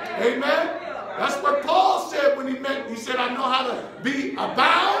 Amen. That's what Paul said when he said, I know how to be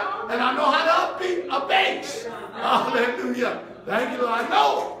abound and I know how to be abased. Hallelujah. Thank you, Lord. I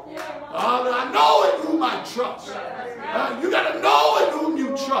know. I know in whom I trust. You got to know in whom you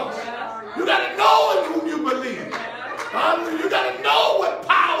trust. You got to know in whom you believe. You got to know what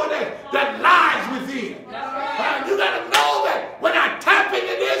power that lies within. You got to know that when I tap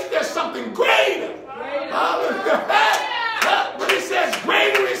into this, there's something greater. When it says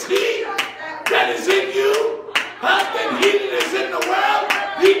greater is he that is in you than he that is in the world,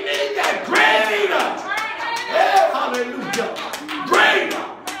 we need that greater. Hallelujah. Greater.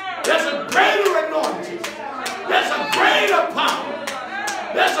 There's a greater anointing. There's a greater power.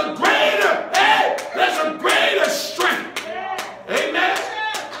 There's a greater strength. Amen.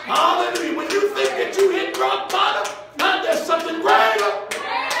 Hallelujah. When you think that you hit rock bottom, there's something greater.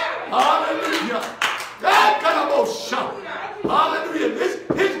 Hallelujah. Hallelujah.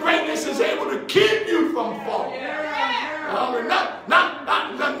 His greatness is able to keep you from falling.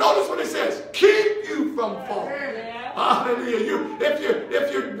 Now notice what it says. Keep you from falling. Hallelujah.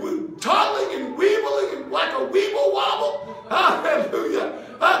 If you're toddling and weebling like a weeble wobble, hallelujah.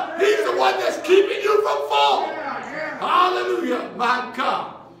 He's the one that's keeping you from falling. Hallelujah, my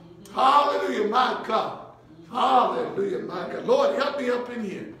God. Hallelujah, my God. Hallelujah, my God. Lord, help me up in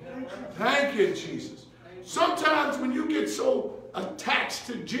here. Thank you, Jesus. Sometimes when you get so attached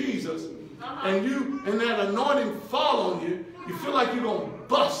to Jesus and that anointing fall on you, you feel like you're going to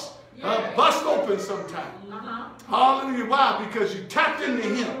bust open sometime. Hallelujah. Why? Because you tapped into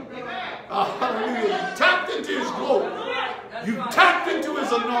him. Hallelujah. You tapped into his glory. You tapped into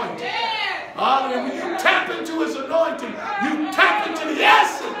his anointing. Hallelujah. When you tap into his anointing, you tap into the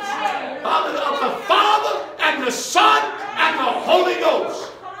essence of the Father and the Son and the Holy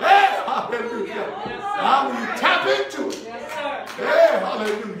Ghost. Hey, hallelujah. Hallelujah. You tap into it. Hey,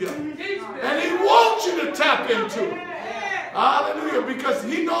 hallelujah. And he wants you to tap into it. Hallelujah. Because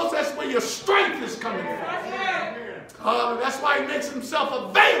he knows that's where your strength is coming from. That's why he makes himself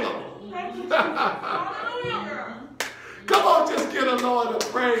available. Come on, just give the Lord a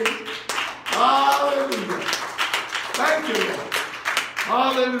praise. Hallelujah. Thank you, Lord.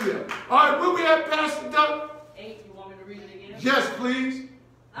 Hallelujah. All right, where we at, Pastor Doug? 8, you want me to read it again? Yes, please.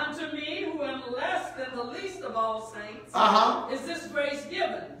 Unto me, who am less than the least of all saints, is this grace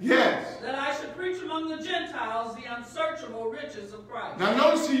given. Yes. That I should preach among the Gentiles the unsearchable riches of Christ. Now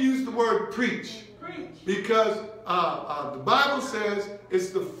notice he used the word preach. Because the Bible says it's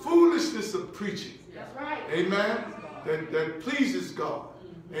the foolishness of preaching. That's right. Amen. That pleases God.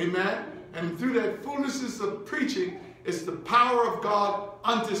 Amen. And through that foolishness of preaching, it's the power of God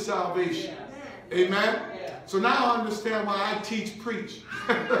unto salvation. Yes. Amen. Yeah. So now I understand why I teach preach.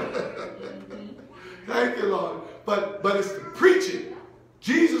 Thank you, Lord. But it's the preaching.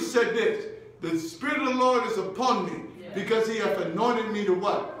 Jesus said this. The Spirit of the Lord is upon me because he hath anointed me to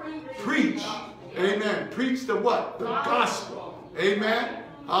what? Preach. Amen. Preach the what? The gospel. Amen.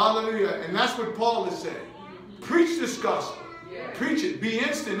 Hallelujah. And that's what Paul is saying. Preach this gospel. Preach it. Be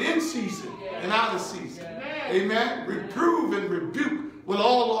instant in season and out of season. Amen. Reprove and rebuke with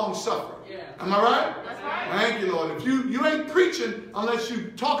all long suffering. Am I right? That's right. Thank you, Lord. If you ain't preaching unless you're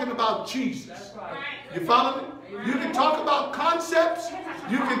talking about Jesus. You follow me? You can talk about concepts.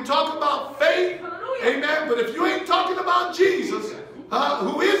 You can talk about faith. Amen. But if you ain't talking about Jesus,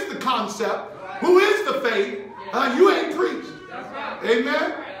 who is the concept, who is the faith, you ain't preached.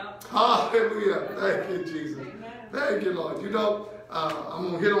 Amen. Hallelujah. Thank you, Jesus. Thank you, Lord. You know, I'm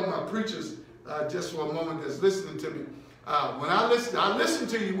going to hit on my preachers just for a moment that's listening to me. When I listen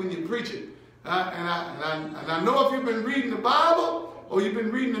to you when you preach it. And I know if you've been reading the Bible or you've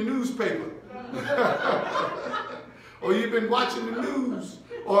been reading the newspaper. Or you've been watching the news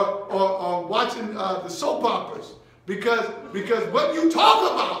or watching the soap operas. Because what you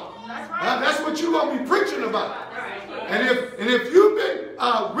talk about, that's what you're going to be preaching about. And if you've been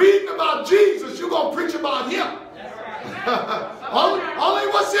reading about Jesus, you're going to preach about him. Only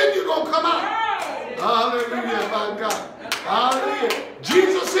what's in you going to come out. Hallelujah, my God. Hallelujah.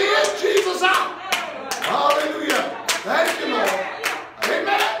 Jesus in, Jesus out. Hallelujah. Thank you, Lord.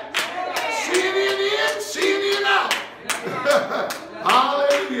 Amen. CNN in, CNN out.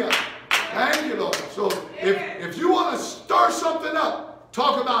 Hallelujah. Thank you, Lord. So if you want to stir something up,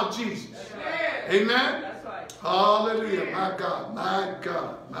 talk about Jesus. Amen. Hallelujah. My God, my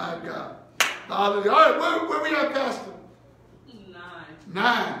God, my God. Hallelujah. All right, where we at, Pastor?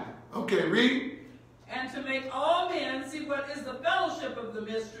 9. Okay, read. And to make all men see what is the fellowship of the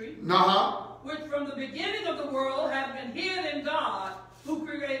mystery, which from the beginning of the world have been hid in God, who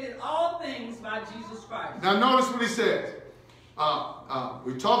created all things by Jesus Christ. Now notice what he says.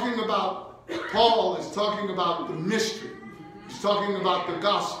 We're talking about, Paul is talking about the mystery. He's talking about the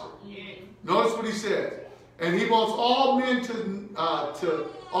gospel. Yeah. Notice what he says. And he wants all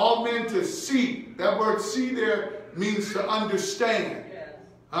men to see. That word see there means to understand. Yes.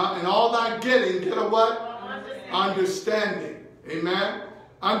 And all that getting, get a what? Understanding. Amen.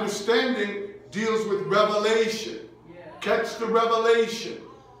 Understanding deals with revelation. Yeah. Catch the revelation.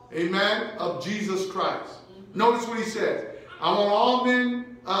 Amen. Of Jesus Christ. Mm-hmm. Notice what he says. I want all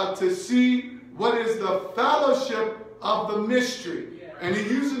men to see what is the fellowship of the mystery. Yeah. And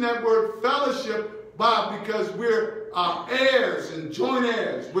he's using that word fellowship because we're heirs and joint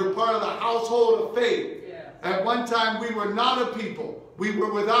heirs. We're part of the household of faith. Yeah. At one time we were not a people. We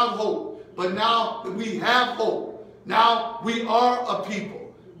were without hope. But now we have hope. Now we are a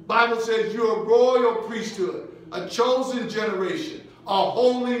people. The Bible says you're a royal priesthood, a chosen generation, a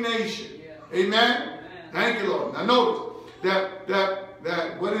holy nation. Yeah. Amen? Amen? Thank you, Lord. Now notice.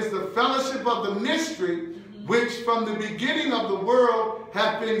 That what is the fellowship of the mystery, which from the beginning of the world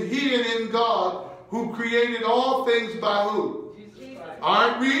have been hidden in God, who created all things by who? Jesus Christ. All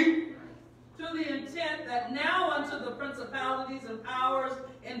right, read. To the intent that now unto the principalities and powers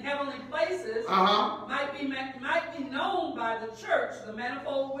in heavenly places might be known by the church the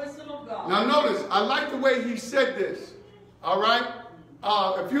manifold wisdom of God. Now notice, I like the way he said this. All right?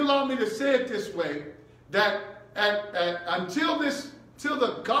 If you allow me to say it this way, that until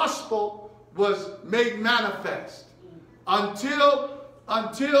the gospel was made manifest, until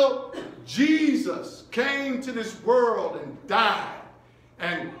Jesus came to this world and died,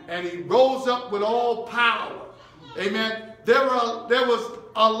 and he rose up with all power, amen, there was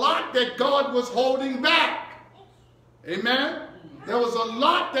a lot that God was holding back. Amen. There was a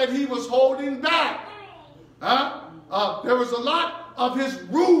lot that he was holding back. There was a lot of his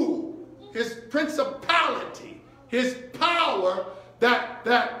rule, his principality, his power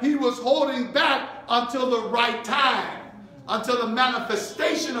that he was holding back until the right time, until the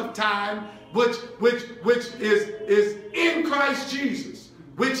manifestation of time, which is in Christ Jesus,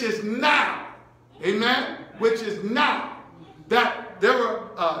 which is now. Amen? Which is now. That there were,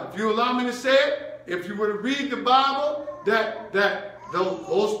 if you allow me to say it, if you were to read the Bible, that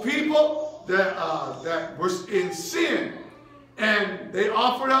those people that were in sin, and they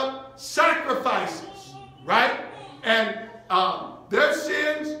offered up sacrifices, right? And their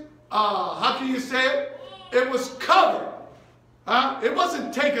sins, how can you say it? It was covered. It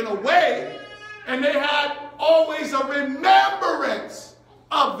wasn't taken away. And they had always a remembrance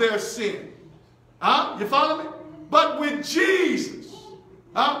of their sin. You follow me? But with Jesus,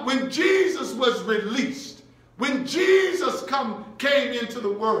 when Jesus was released, when Jesus came into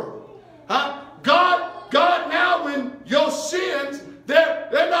the world, God now, when your sins,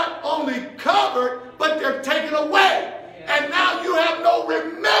 they're not only covered, but they're taken away. And now you have no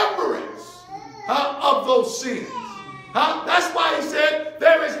remembrance of those sins. That's why he said,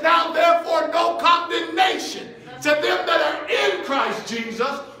 there is now therefore no condemnation to them that are in Christ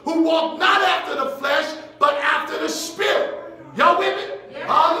Jesus, who walk not after the flesh, but after the Spirit. Y'all with me?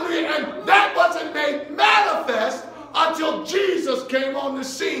 Hallelujah. And that wasn't made manifest until Jesus came on the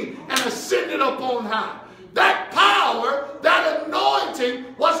scene and ascended up on high. That power, that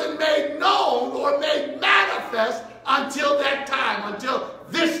anointing wasn't made known or made manifest until that time, until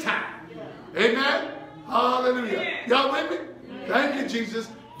this time. Amen? Hallelujah. Y'all with me? Thank you, Jesus.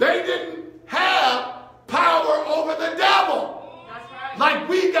 They didn't have power over the devil. Like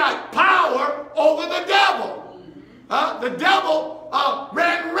we got power over the devil. The devil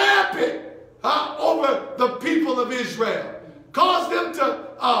ran rampant over the people of Israel. Caused them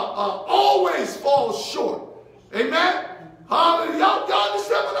to always fall short. Amen? Hallelujah. Y'all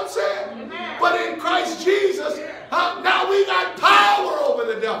understand what I'm saying? Amen. But in Christ Jesus, now we got power over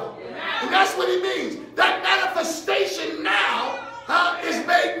the devil. And that's what he means. That manifestation now is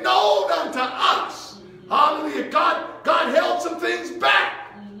made known unto us. Hallelujah. God held some things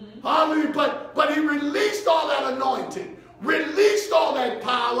back. Hallelujah. But he released all that anointing released all that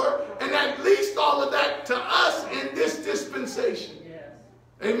power and released all of that to us in this dispensation. Yes.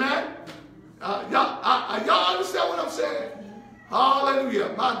 Amen? Y'all understand what I'm saying?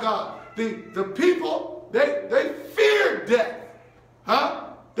 Hallelujah. My God. The people, they feared death. Huh?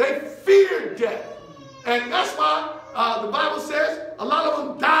 They feared death. And that's why the Bible says a lot of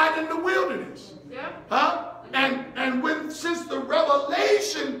them died in the wilderness. Yeah. Huh? And since the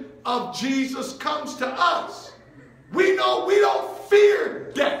revelation of Jesus comes to us, we know we don't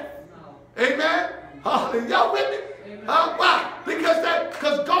fear death. No. Amen? Y'all with me? Why?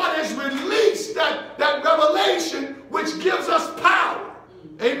 Because God has released that revelation which gives us power.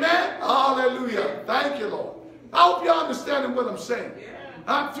 Amen? Hallelujah. Thank you, Lord. I hope you're understanding what I'm saying.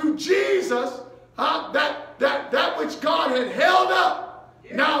 Through Jesus, that which God had held up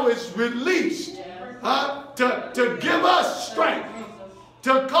now is released to give us strength,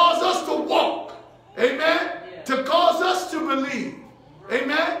 to cause us to walk. Amen? To cause us to believe.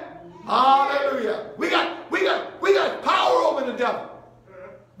 Amen? Hallelujah. We got power over the devil.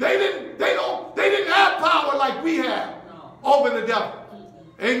 They didn't have power like we have over the devil.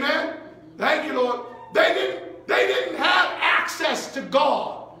 Amen? Thank you, Lord. They didn't have access to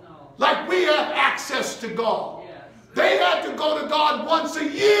God like we have access to God. They had to go to God once a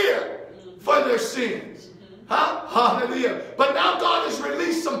year for their sins. Hallelujah. But now God has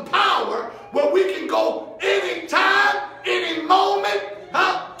released some power where we can go anytime, any moment,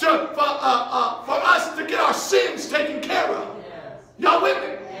 for us to get our sins taken care of. Y'all with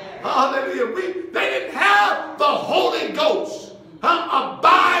me? Hallelujah. They didn't have the Holy Ghost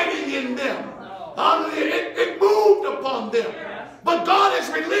abiding in them. Hallelujah. It moved upon them. But God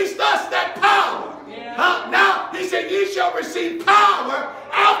has released us that power. Now, he said, ye shall receive power.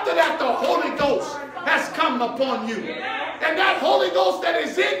 After that, the Holy Ghost has come upon you. And that Holy Ghost that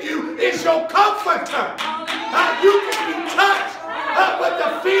is in you is your comforter. You can be touched with the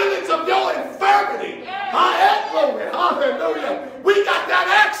feelings of your infirmity. Glory. Hallelujah. We got that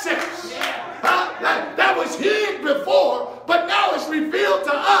access. That was hid before, but now it's revealed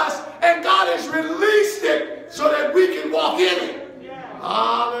to us, and God has released it so that we can walk in it.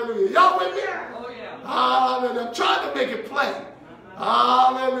 Hallelujah. Y'all with me? Hallelujah. I'm trying to make it plain.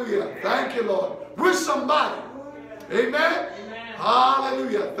 Hallelujah. Thank you, Lord. We're somebody. Amen?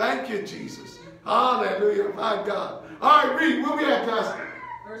 Hallelujah. Thank you, Jesus. Hallelujah. My God. All right, read. Where we at, Pastor?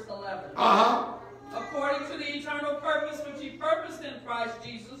 Verse 11. Uh-huh. According to the eternal purpose which he purposed in Christ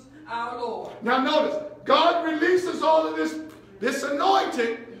Jesus our Lord. Now notice, God releases all of this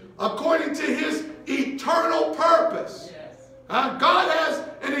anointing according to his eternal purpose. God has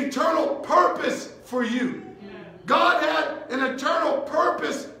an eternal purpose for you. God had an eternal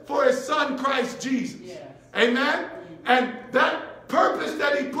purpose for his son Christ Jesus. Amen? And that purpose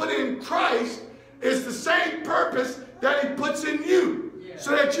that he put in Christ is the same purpose that he puts in you.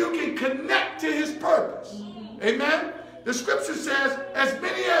 So that you can connect to his purpose. Amen? The scripture says, as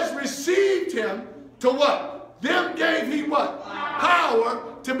many as received him, to what? Them gave he what?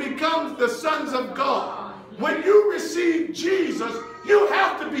 Power to become the sons of God. When you receive Jesus, you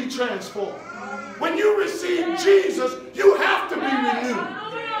have to be transformed. When you receive Jesus, you have to be renewed.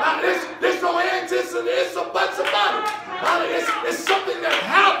 There's no ands, it's a buts about it. It's something that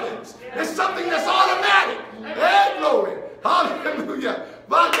happens. It's something that's automatic. Hey, glory. Hallelujah.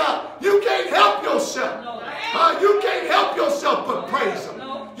 My God, you can't help yourself. You can't help yourself but praise him.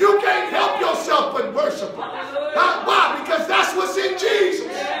 You can't help yourself but worship him. Why? Because that's what's in Jesus.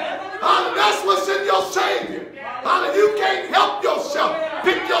 That's what's in your Savior. You can't help yourself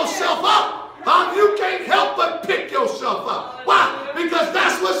pick yourself up. You can't help but pick yourself up. Why? Because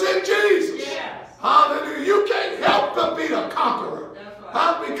that's what's in Jesus. Hallelujah. You can't help but be a conqueror.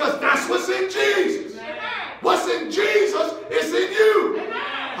 Because that's what's in Jesus. What's in Jesus is in you.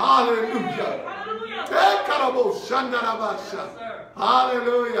 Hallelujah.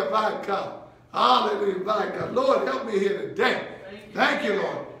 Hallelujah, my God. Hallelujah, my God. Lord, help me here today. Thank you,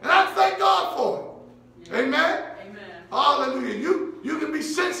 Lord. And I thank God for it. Amen? Hallelujah. You can be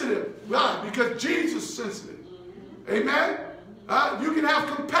sensitive. Why? Because Jesus is sensitive. Amen? You can have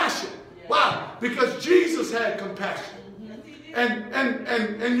compassion. Why? Because Jesus had compassion.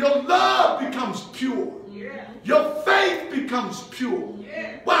 And your love becomes pure. Your faith becomes pure.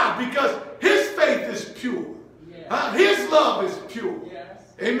 Why? Because his faith is pure. His love is pure.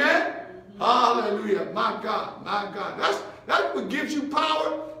 Amen? Hallelujah. My God. My God. That's what gives you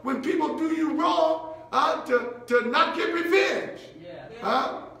power when people do you wrong, to not get revenge.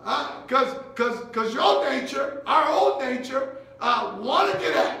 Because your nature, our old nature, want to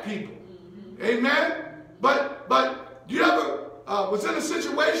get at people. Amen? But you ever was in a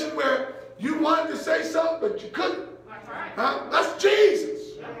situation where you wanted to say something, but you couldn't? Huh? That's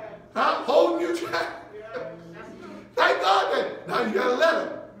Jesus. Huh? Holding you down. Thank God that. Now you got to let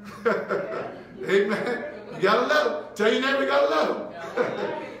him. Amen. You got to let him. Tell your neighbor you got to let him.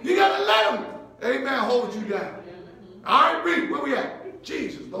 You got to let him. Amen. Hold you down. All right, read. Where we at?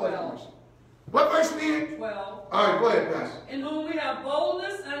 Jesus. Lord have mercy. What verse we in? 12. All right, go ahead, Pastor. In whom we have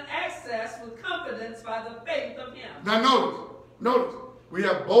boldness and access with confidence by the faith of him. Now notice. We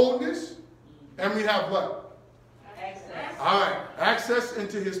have boldness and we have what? Access. All right, access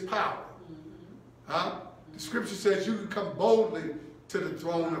into his power. Huh? The scripture says you can come boldly to the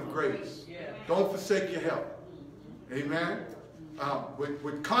throne of grace. Yeah. Don't forsake your help. Amen.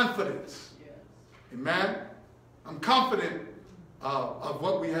 With confidence. Amen. I'm confident of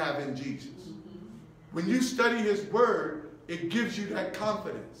what we have in Jesus. When you study his word, it gives you that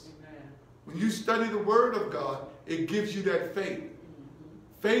confidence. When you study the word of God, it gives you that faith.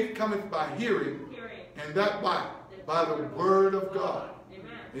 Faith cometh by hearing, and that by the word of God.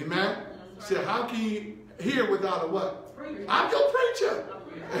 Amen. So how can you hear without a what? I'm your preacher.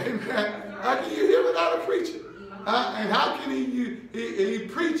 Amen. How can you hear without a preacher? And how can he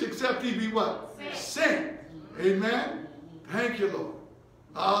preach except he be what? Sent. Amen. Thank you, Lord.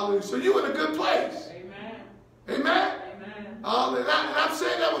 Hallelujah. So you're in a good place. Amen. Amen. And I'm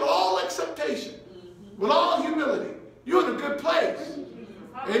saying that with all acceptation, with all humility. You're in a good place.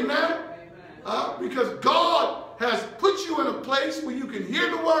 Amen. Because God has put you in a place where you can hear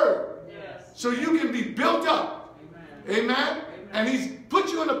the word. So you can be built up. Amen. And he's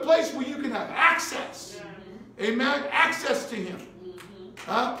put you in a place where you can have access. Amen. Access to him.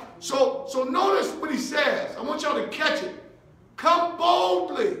 So notice what he says. I want y'all to catch it. Come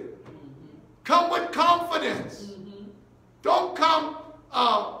boldly. Come with confidence. Don't come,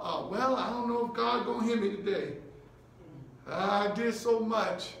 well, I don't know if God's going to hear me today. I did so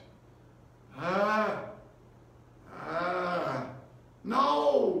much.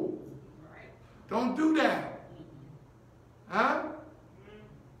 No. Don't do that. Huh?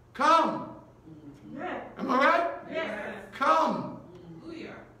 Come. Am I right? Yes. Come.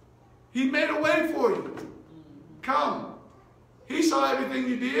 He made a way for you. Come. He saw everything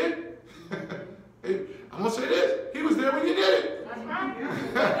you did. I'm going to say this. He was there when you did it.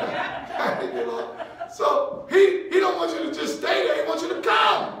 You know? So he don't want you to just stay there. He wants you to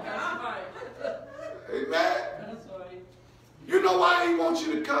come. Amen. That's right. You know why he wants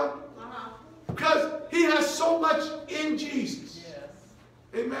you to come? Because he has so much in Jesus.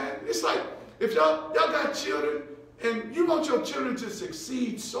 Yes. Amen. It's like if y'all got children and you want your children to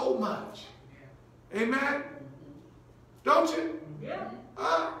succeed so much. Amen. Don't you? Yeah.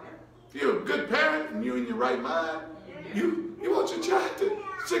 If you're a good parent and you're in your right mind, you want your child to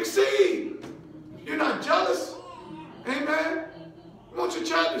succeed. You're not jealous. Amen. You want your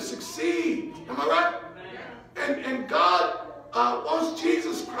child to succeed. Am I right? And God wants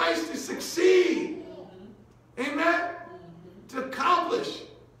Jesus Christ to succeed. Amen. To accomplish.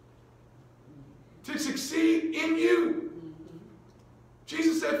 To succeed in you.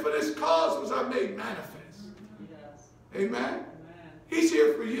 Jesus said, for this cause was I made manifest. Amen. He's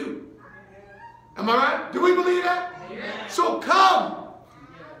here for you. Am I right? Do we believe that? Yes. So come.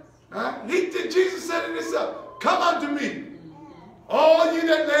 Yes. Jesus said it himself. Come unto me. All you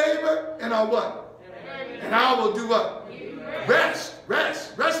that labor and are what? And I will do what? Rest.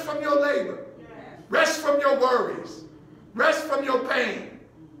 Rest. Rest from your labor. Rest from your worries. Rest from your pain.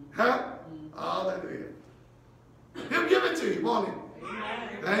 Huh? Hallelujah. He'll give it to you, won't he?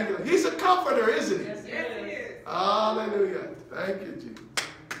 Thank you. He's a comforter, isn't he? Yes, he is. Hallelujah. Thank you, Jesus.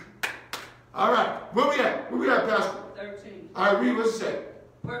 All right. Where we at? Where we at, Pastor? 13. All right, read what it said.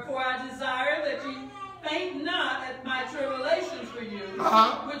 Wherefore I desire that ye faint not at my tribulations for you,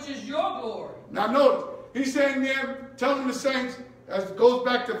 which is your glory. Now notice, he's saying there, telling the saints, as it goes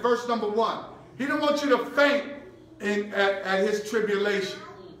back to verse number 1. He don't want you to faint at his tribulation.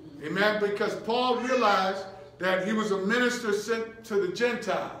 Amen? Because Paul realized that he was a minister sent to the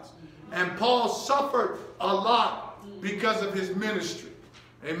Gentiles. And Paul suffered a lot because of his ministry.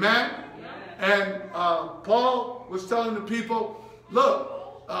 Amen? And Paul was telling the people,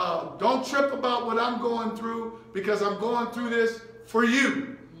 look, don't trip about what I'm going through, because I'm going through this for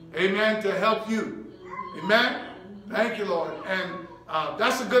you. Amen? To help you. Amen? Thank you, Lord. And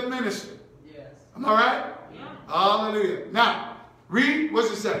that's a good ministry. Yes. Am I right? Yeah. Hallelujah. Now, read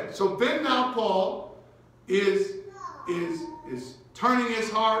what's it say. So then now Paul is turning his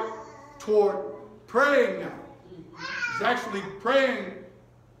heart toward praying now. He's actually praying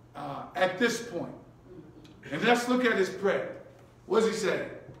at this point. And let's look at his prayer. What does he say?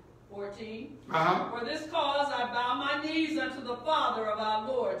 14. For this cause I bow my knees unto the Father of our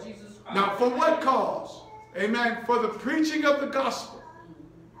Lord Jesus Christ. Now, for what cause? Amen. For the preaching of the gospel.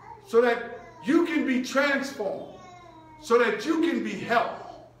 So that you can be transformed. So that you can be helped.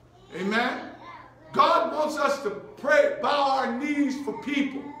 Amen. God wants us to pray, bow our knees for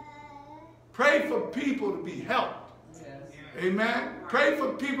people. Pray for people to be helped. Yes. Amen. Pray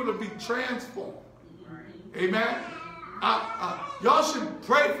for people to be transformed. Amen. Y'all should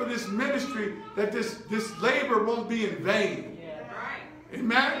pray for this ministry that this labor won't be in vain.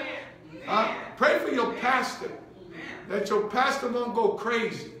 Amen. Pray for your pastor that your pastor won't go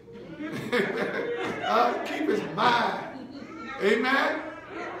crazy. Keep his mind. Amen.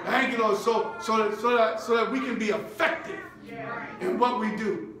 Thank you, Lord. So that we can be effective in what we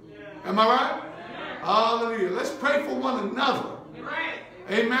do. Am I right? Hallelujah. Let's pray for one another.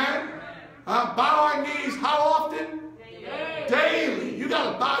 Amen. Bow our knees how often? Daily. You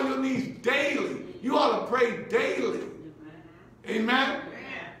got to bow your knees daily. You ought to pray daily. Amen.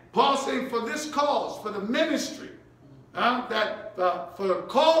 Paul saying for this cause, for the ministry, for the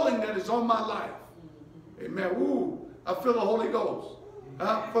calling that is on my life. Amen. Ooh, I feel the Holy Ghost.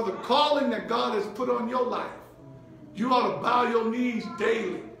 For the calling that God has put on your life, you ought to bow your knees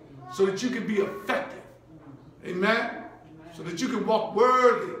daily so that you can be effective. Amen. So that you can walk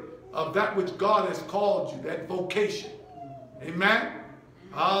worthy of that which God has called you, that vocation. Amen.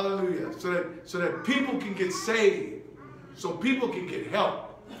 Hallelujah. So that people can get saved. So people can get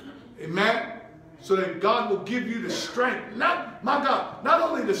help. Amen. So that God will give you the strength. Not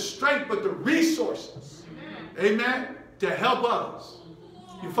only the strength, but the resources. Amen. To help others.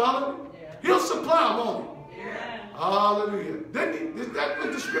 You follow me? He'll supply, won't he? Hallelujah. Isn't that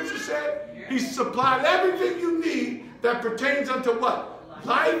what the scripture said? He supplied everything you need that pertains unto what?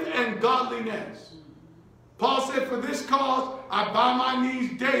 Life and godliness. Paul said, for this cause I bow my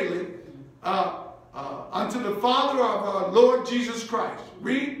knees daily unto the Father of our Lord Jesus Christ.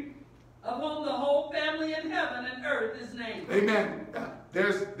 Read. Of whom the whole family in heaven and earth is named. Amen.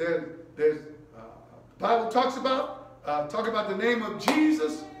 There's Bible talks about the name of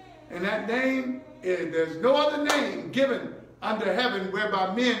Jesus, and that name is, there's no other name given under heaven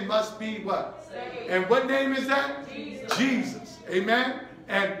whereby men must be what? Saved. And what name is that? Jesus. Jesus. Amen.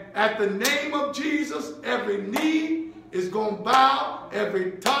 And at the name of Jesus, every knee is going to bow,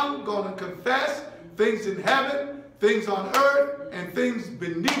 every tongue going to confess, things in heaven, things on earth, and things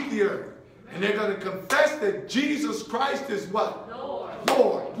beneath the earth. And they're going to confess that Jesus Christ is what? Lord.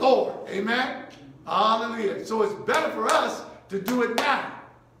 Lord. Lord. Amen. Hallelujah. So it's better for us to do it now.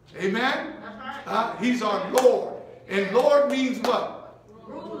 Amen. He's our Lord. And Lord means what?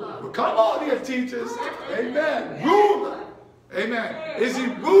 Ruler. Well, come on here, teachers. Amen. Ruler. Amen. Is he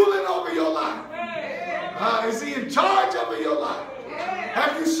ruling over your life? Is he in charge over your life?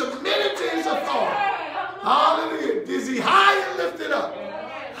 Have you submitted to his authority? Hallelujah. Is he high and lifted up?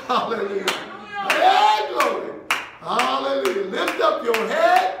 Hallelujah. Hey, glory. Hallelujah. Lift up your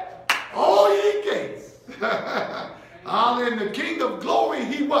head, all ye gates. Hallelujah. And the King of glory,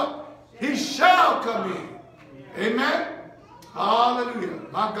 he what? He shall come in. Amen. Hallelujah.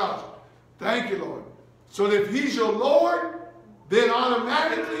 My God. Thank you, Lord. So if he's your Lord, then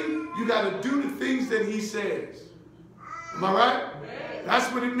automatically you got to do the things that he says. Am I right? That's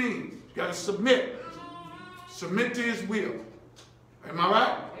what it means. You got to submit. Submit to his will. Am I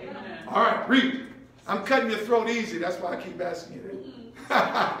right? Amen. All right, read. I'm cutting your throat easy. That's why I keep asking you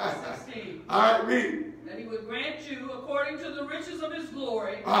that. 16. All right, read. That he would grant you, according to the riches of his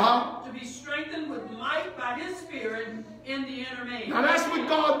glory, to be strengthened with might by his Spirit in the inner man. Now that's what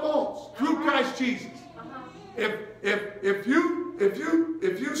God wants through Christ Jesus. If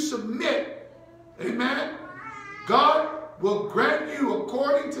you submit, amen, God will grant you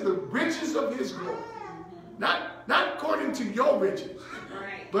according to the riches of his glory. Not according to your riches,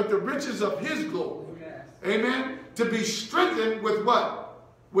 but the riches of his glory. Yes. Amen. To be strengthened with what?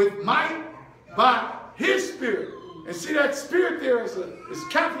 With might by his Spirit. And see that Spirit there is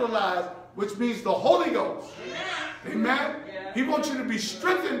capitalized, which means the Holy Ghost. Amen. Amen. Yeah. He wants you to be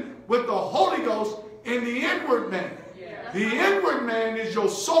strengthened with the Holy Ghost in the inward man. Yeah. The inward man is your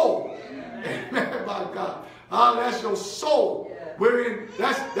soul. Yeah. Amen. My God. That's your soul. Yeah. Wherein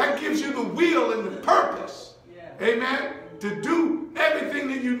that gives you the will and the purpose. Amen. To do everything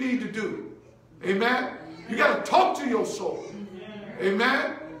that you need to do. Amen. You got to talk to your soul.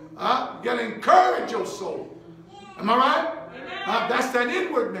 Amen. You got to encourage your soul. Am I right? That's that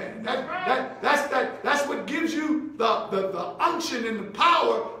inward man. That's what gives you the unction and the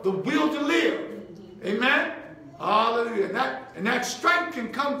power, the will to live. Amen. Hallelujah. And that strength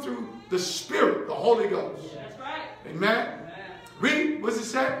can come through the Spirit, the Holy Ghost. That's right. Amen. Read. What's it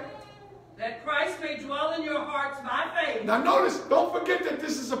say? That Christ may dwell in your hearts by faith. Now notice, don't forget that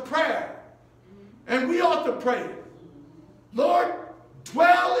this is a prayer. And we ought to pray, Lord,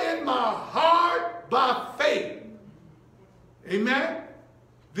 dwell in my heart by faith. Amen.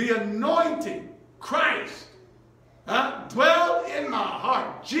 The anointing, Christ, dwell in my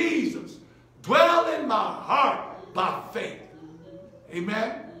heart. Jesus, dwell in my heart by faith.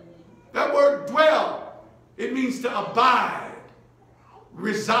 Amen. That word dwell, it means to abide,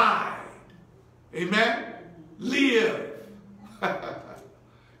 reside. Amen. Live.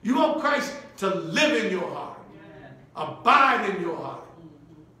 You want Christ to live in your heart. Abide in your heart.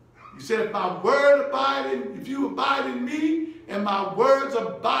 You said, if my word abide in, if you abide in me and my words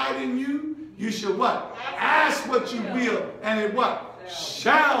abide in you, you shall what? Ask what you will, and it what?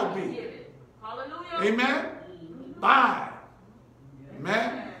 Shall be. Amen. Abide.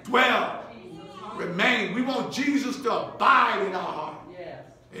 Amen. Dwell. Remain. We want Jesus to abide in our heart.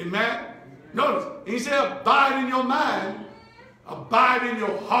 Amen. Notice, he said abide in your mind, abide in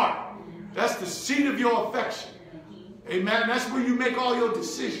your heart. That's the seat of your affection. Amen. That's where you make all your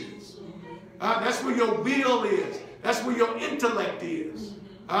decisions. That's where your will is. That's where your intellect is.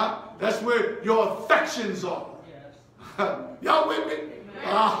 That's where your affections are. Y'all with me?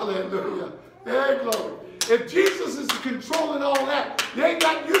 Hallelujah. There, glory. If Jesus is controlling all that, you ain't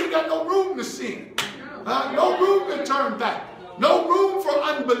got no room to sin. No room to turn back. No room for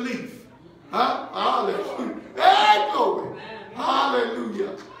unbelief. Hallelujah. Hey, glory.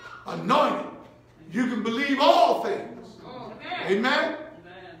 Hallelujah. Anointed. You can believe all things. Amen.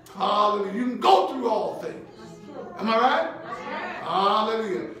 Hallelujah. You can go through all things. Am I right?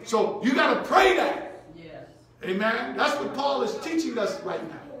 Hallelujah. So you got to pray that. Amen. That's what Paul is teaching us right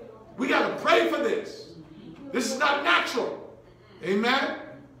now. We got to pray for this. This is not natural. Amen.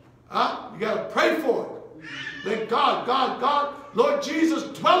 You got to pray for it. Let God, Lord Jesus,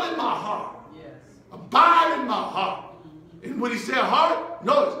 dwell in my heart. Abide in my heart. And when he said heart,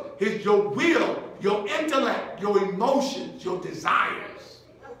 notice, it's your will, your intellect, your emotions, your desires.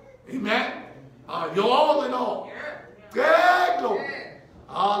 Amen. You're all in all. Yeah, glory.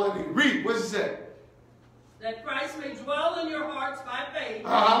 Hallelujah. Read, what does it say? That Christ may dwell in your hearts by faith,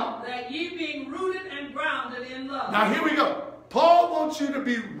 that ye being rooted and grounded in love. Now here we go. Paul wants you to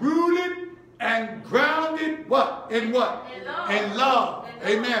be rooted and grounded, what? In what? In love. In love.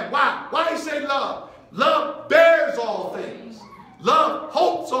 Amen. Why? Why do you say love? Love bears all things. Love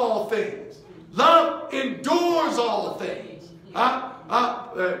hopes all things. Love endures all things.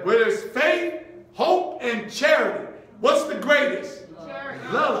 Where there's faith, hope, and charity. What's the greatest? Charity.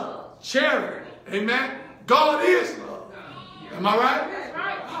 Love. Charity. Amen. God is love. Am I right?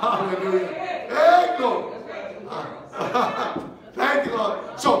 Hallelujah. Hey, glory. Thank you,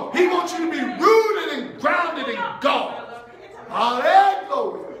 Lord. So he wants you to be rooted and grounded in God. Hallelujah.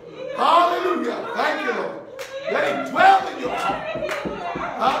 Glory. Hallelujah. Thank you, Lord. Let him dwell in your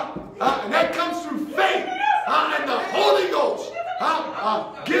heart. And that comes through faith. And the Holy Ghost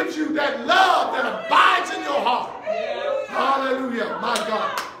gives you that love that abides in your heart. Hallelujah, my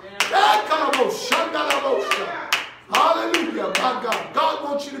God. Hallelujah, my God. God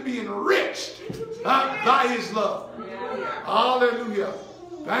wants you to be enriched by his love. Hallelujah.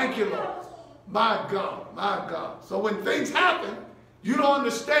 Thank you, Lord. My God, my God. So when things happen, you don't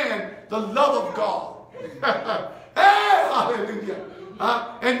understand the love of God. Hey, hallelujah.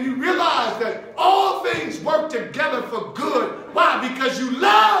 And you realize that all things work together for good. Why? Because you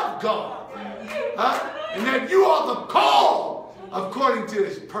love God. And that you are the called according to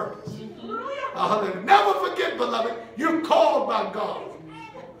his purpose. Never forget, beloved, you're called by God.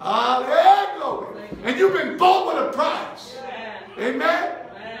 Hallelujah. And you've been bought with a price. Amen.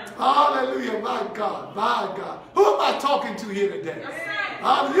 Hallelujah, my God, my God. Who am I talking to here today?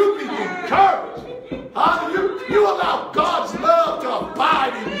 You be encouraged. You allow God's love to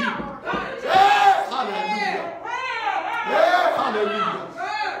abide in you. Yeah, hallelujah. Yeah, hallelujah.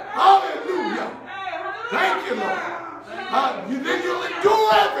 Hallelujah. Thank you, Lord. Then you'll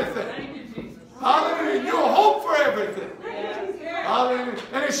endure everything. Hallelujah. You'll hope for everything. Hallelujah.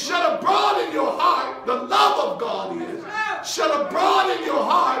 And it's shed abroad in your heart, the love of God is shed abroad in your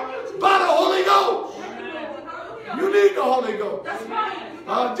heart by the Holy Ghost. You need the Holy Ghost.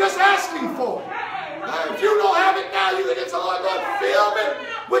 Just asking for it. If you don't have it now, you can just, Lord, fill me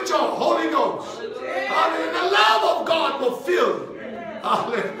with your Holy Ghost. Hallelujah. The love of God will fill you.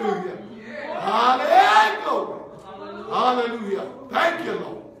 Hallelujah. Hallelujah. Hallelujah. Thank you,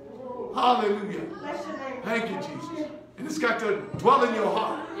 Lord. Hallelujah. Thank you, Jesus. And it's got to dwell in your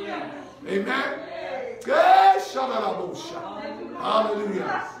heart. Amen.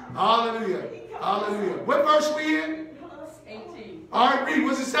 Hallelujah. Hallelujah. Hallelujah. What verse we in? 18. All right, read.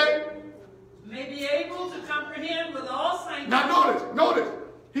 What does it say? May be able to comprehend with all saints. Now notice.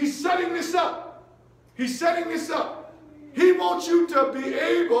 He's setting this up. He's setting this up. He wants you to be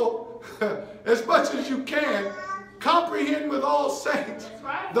able, as much as you can, comprehend with all saints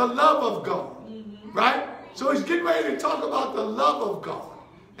the love of God. Right? So he's getting ready to talk about the love of God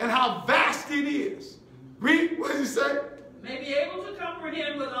and how vast it is. Read, what does he say? May be able to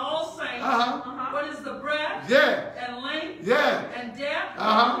comprehend with all saints what is the breadth and length and depth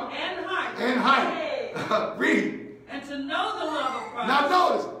and height. And height. Read. And to know the love of Christ. Now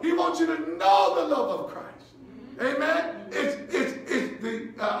notice, he wants you to know the love of Christ. Amen.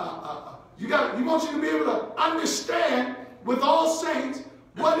 He wants you to be able to understand with all saints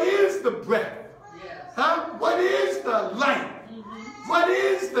what is the breadth. What is the length? What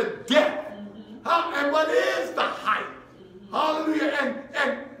is the depth? And what is the height? Hallelujah.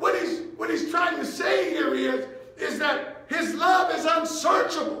 And what he's trying to say here is that his love is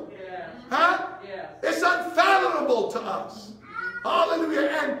unsearchable. It's unfathomable to us.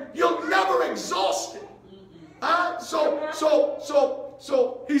 Hallelujah. And you'll never exhaust it. So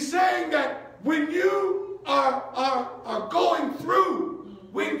he's saying that when you are going through,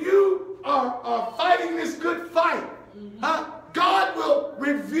 when you are fighting this good fight, God will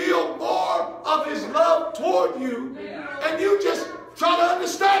reveal more of his love toward you, and you just try to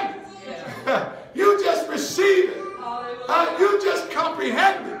understand it. You just receive it. You just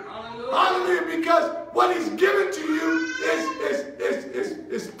comprehend it. Hallelujah. Because what he's given to you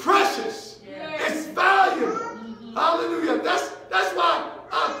is precious. It's valuable. Hallelujah. That's why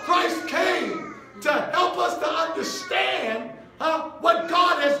Christ came to help us to understand what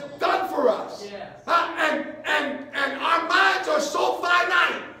God has done for us. And our minds are so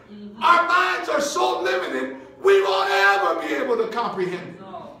finite. Our minds are so limited, we won't ever be able to comprehend it.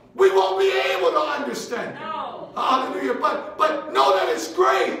 We won't be able to understand it. Hallelujah. But know that it's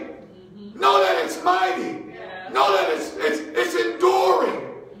great. Know that it's mighty. Know that it's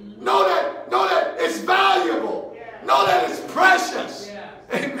enduring. Know that it's valuable. Know that it's precious.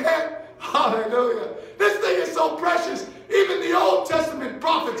 Amen. Hallelujah. This thing is so precious. Even the Old Testament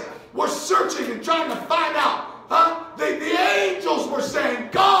prophets were searching and trying to find out. The angels were saying,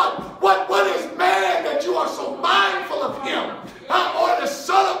 God, what is man that you are so mindful of him? Or the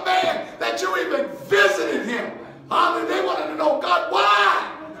Son of Man that you even visited him? They wanted to know, God, why?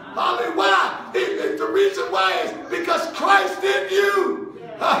 Why? The reason why is because Christ in you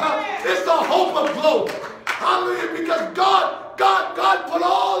is the hope of glory. Hallelujah. Because God put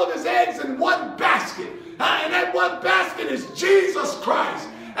all of his eggs in one basket. And that one basket is Jesus Christ.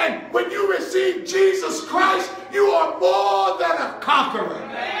 And when you receive Jesus Christ, you are more than a conqueror. Hallelujah.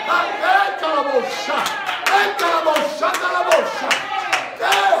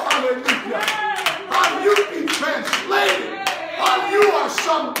 You be translated. You are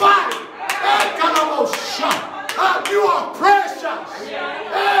somebody. You are precious.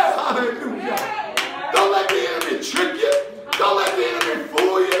 Hallelujah. Don't let the enemy trick you. Don't let the enemy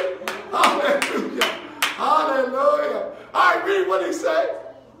fool you. Hallelujah. Hallelujah. All right, read what he said.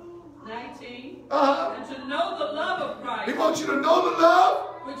 19. And to know the love of Christ. He wants you to know the love.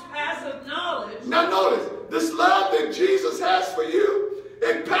 Which passeth knowledge. Now notice, this love that Jesus has for you,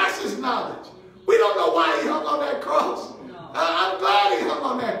 it passes knowledge. We don't know why he hung on that cross. No. I'm glad he hung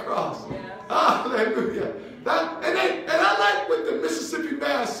on that cross. Hallelujah. And I like what the Mississippi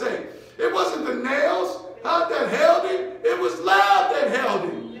Mass say. It wasn't the nails that held him. It was love that held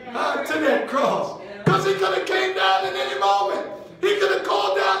him to that cross. Because he could have came down in any moment. He could have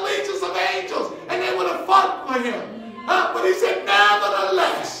called down legions of angels and they would have fought for him. But he said,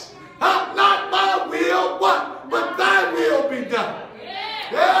 nevertheless, not my will, but thy will be done.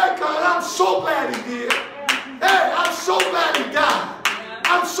 Yeah, God, I'm so glad he did. Hey, I'm so glad he died.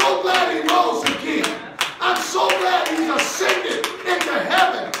 I'm so glad he rose again. I'm so glad he's ascended into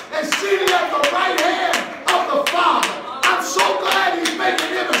heaven and seated at the right hand of the Father. I'm so glad he's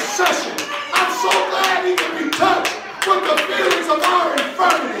making intercession. I'm so glad he can be touched with the feelings of our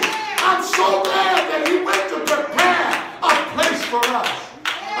infirmity. I'm so glad that he went to prepare a place for us.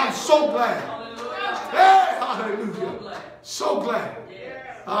 I'm so glad. Hey, hallelujah. So glad.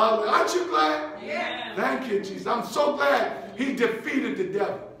 Aren't you glad? Yeah. Thank you, Jesus. I'm so glad he defeated the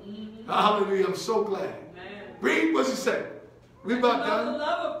devil. Hallelujah. I'm so glad. Read, what's he say? We about done. The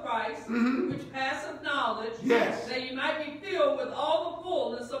love of Christ, which passeth knowledge, yes, that you might be filled with all the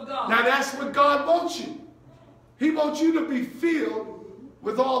fullness of God. Now that's what God wants you. He wants you to be filled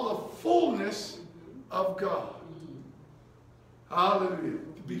with all the fullness of God. Hallelujah.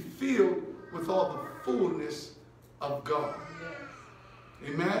 To be filled with all the fullness of God.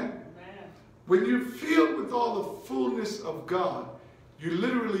 Amen? Amen. When you're filled with all the fullness of God, you're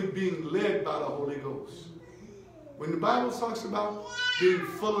literally being led by the Holy Ghost. When the Bible talks about being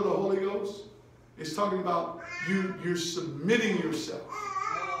full of the Holy Ghost, It's talking about you're submitting yourself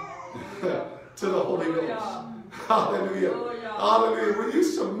to the Holy Ghost. Hallelujah. Hallelujah. When you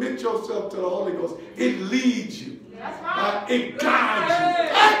submit yourself to the Holy Ghost, it leads you. That's right. It guides you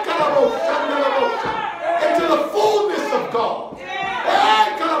into the fullness of God.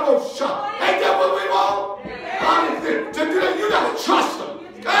 Ain't that what we want? Hallelujah. To do that, you got to trust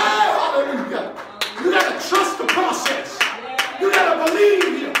Him. Hallelujah. You got to trust the process. You got to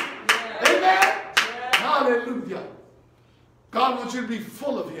believe Him. Amen. Hallelujah. God wants you to be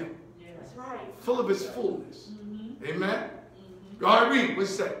full of Him. That's right. Full of His fullness. Amen. All right, read.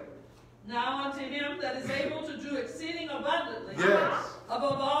 What's that? Now unto Him that is able to do exceeding abundantly, Yes.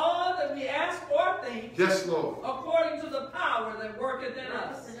 above all that we ask or think, Yes, Lord. according to the power that worketh in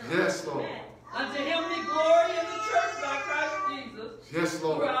us. Yes, Lord. Unto Him be glory in the church by Christ Jesus, Yes,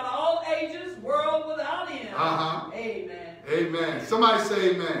 Lord. throughout all ages, world without end. Amen. Amen. Somebody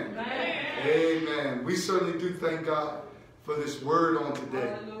say amen. Amen. Amen. We certainly do thank God for this word on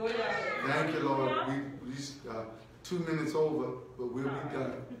today. Hallelujah. Thank you, Lord. We 2 minutes over, but we'll be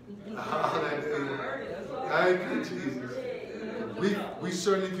done. Hallelujah. Thank you, Jesus. We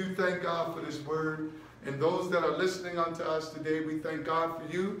certainly do thank God for this word. And those that are listening unto us today, we thank God for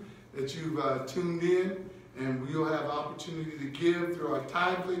you, that you've tuned in. And we'll have opportunity to give through our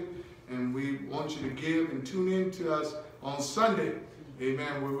tithing. And we want you to give and tune in to us on Sunday.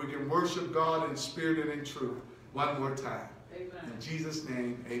 Amen. Where we can worship God in spirit and in truth. One more time. Amen. In Jesus'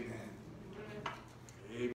 name, amen.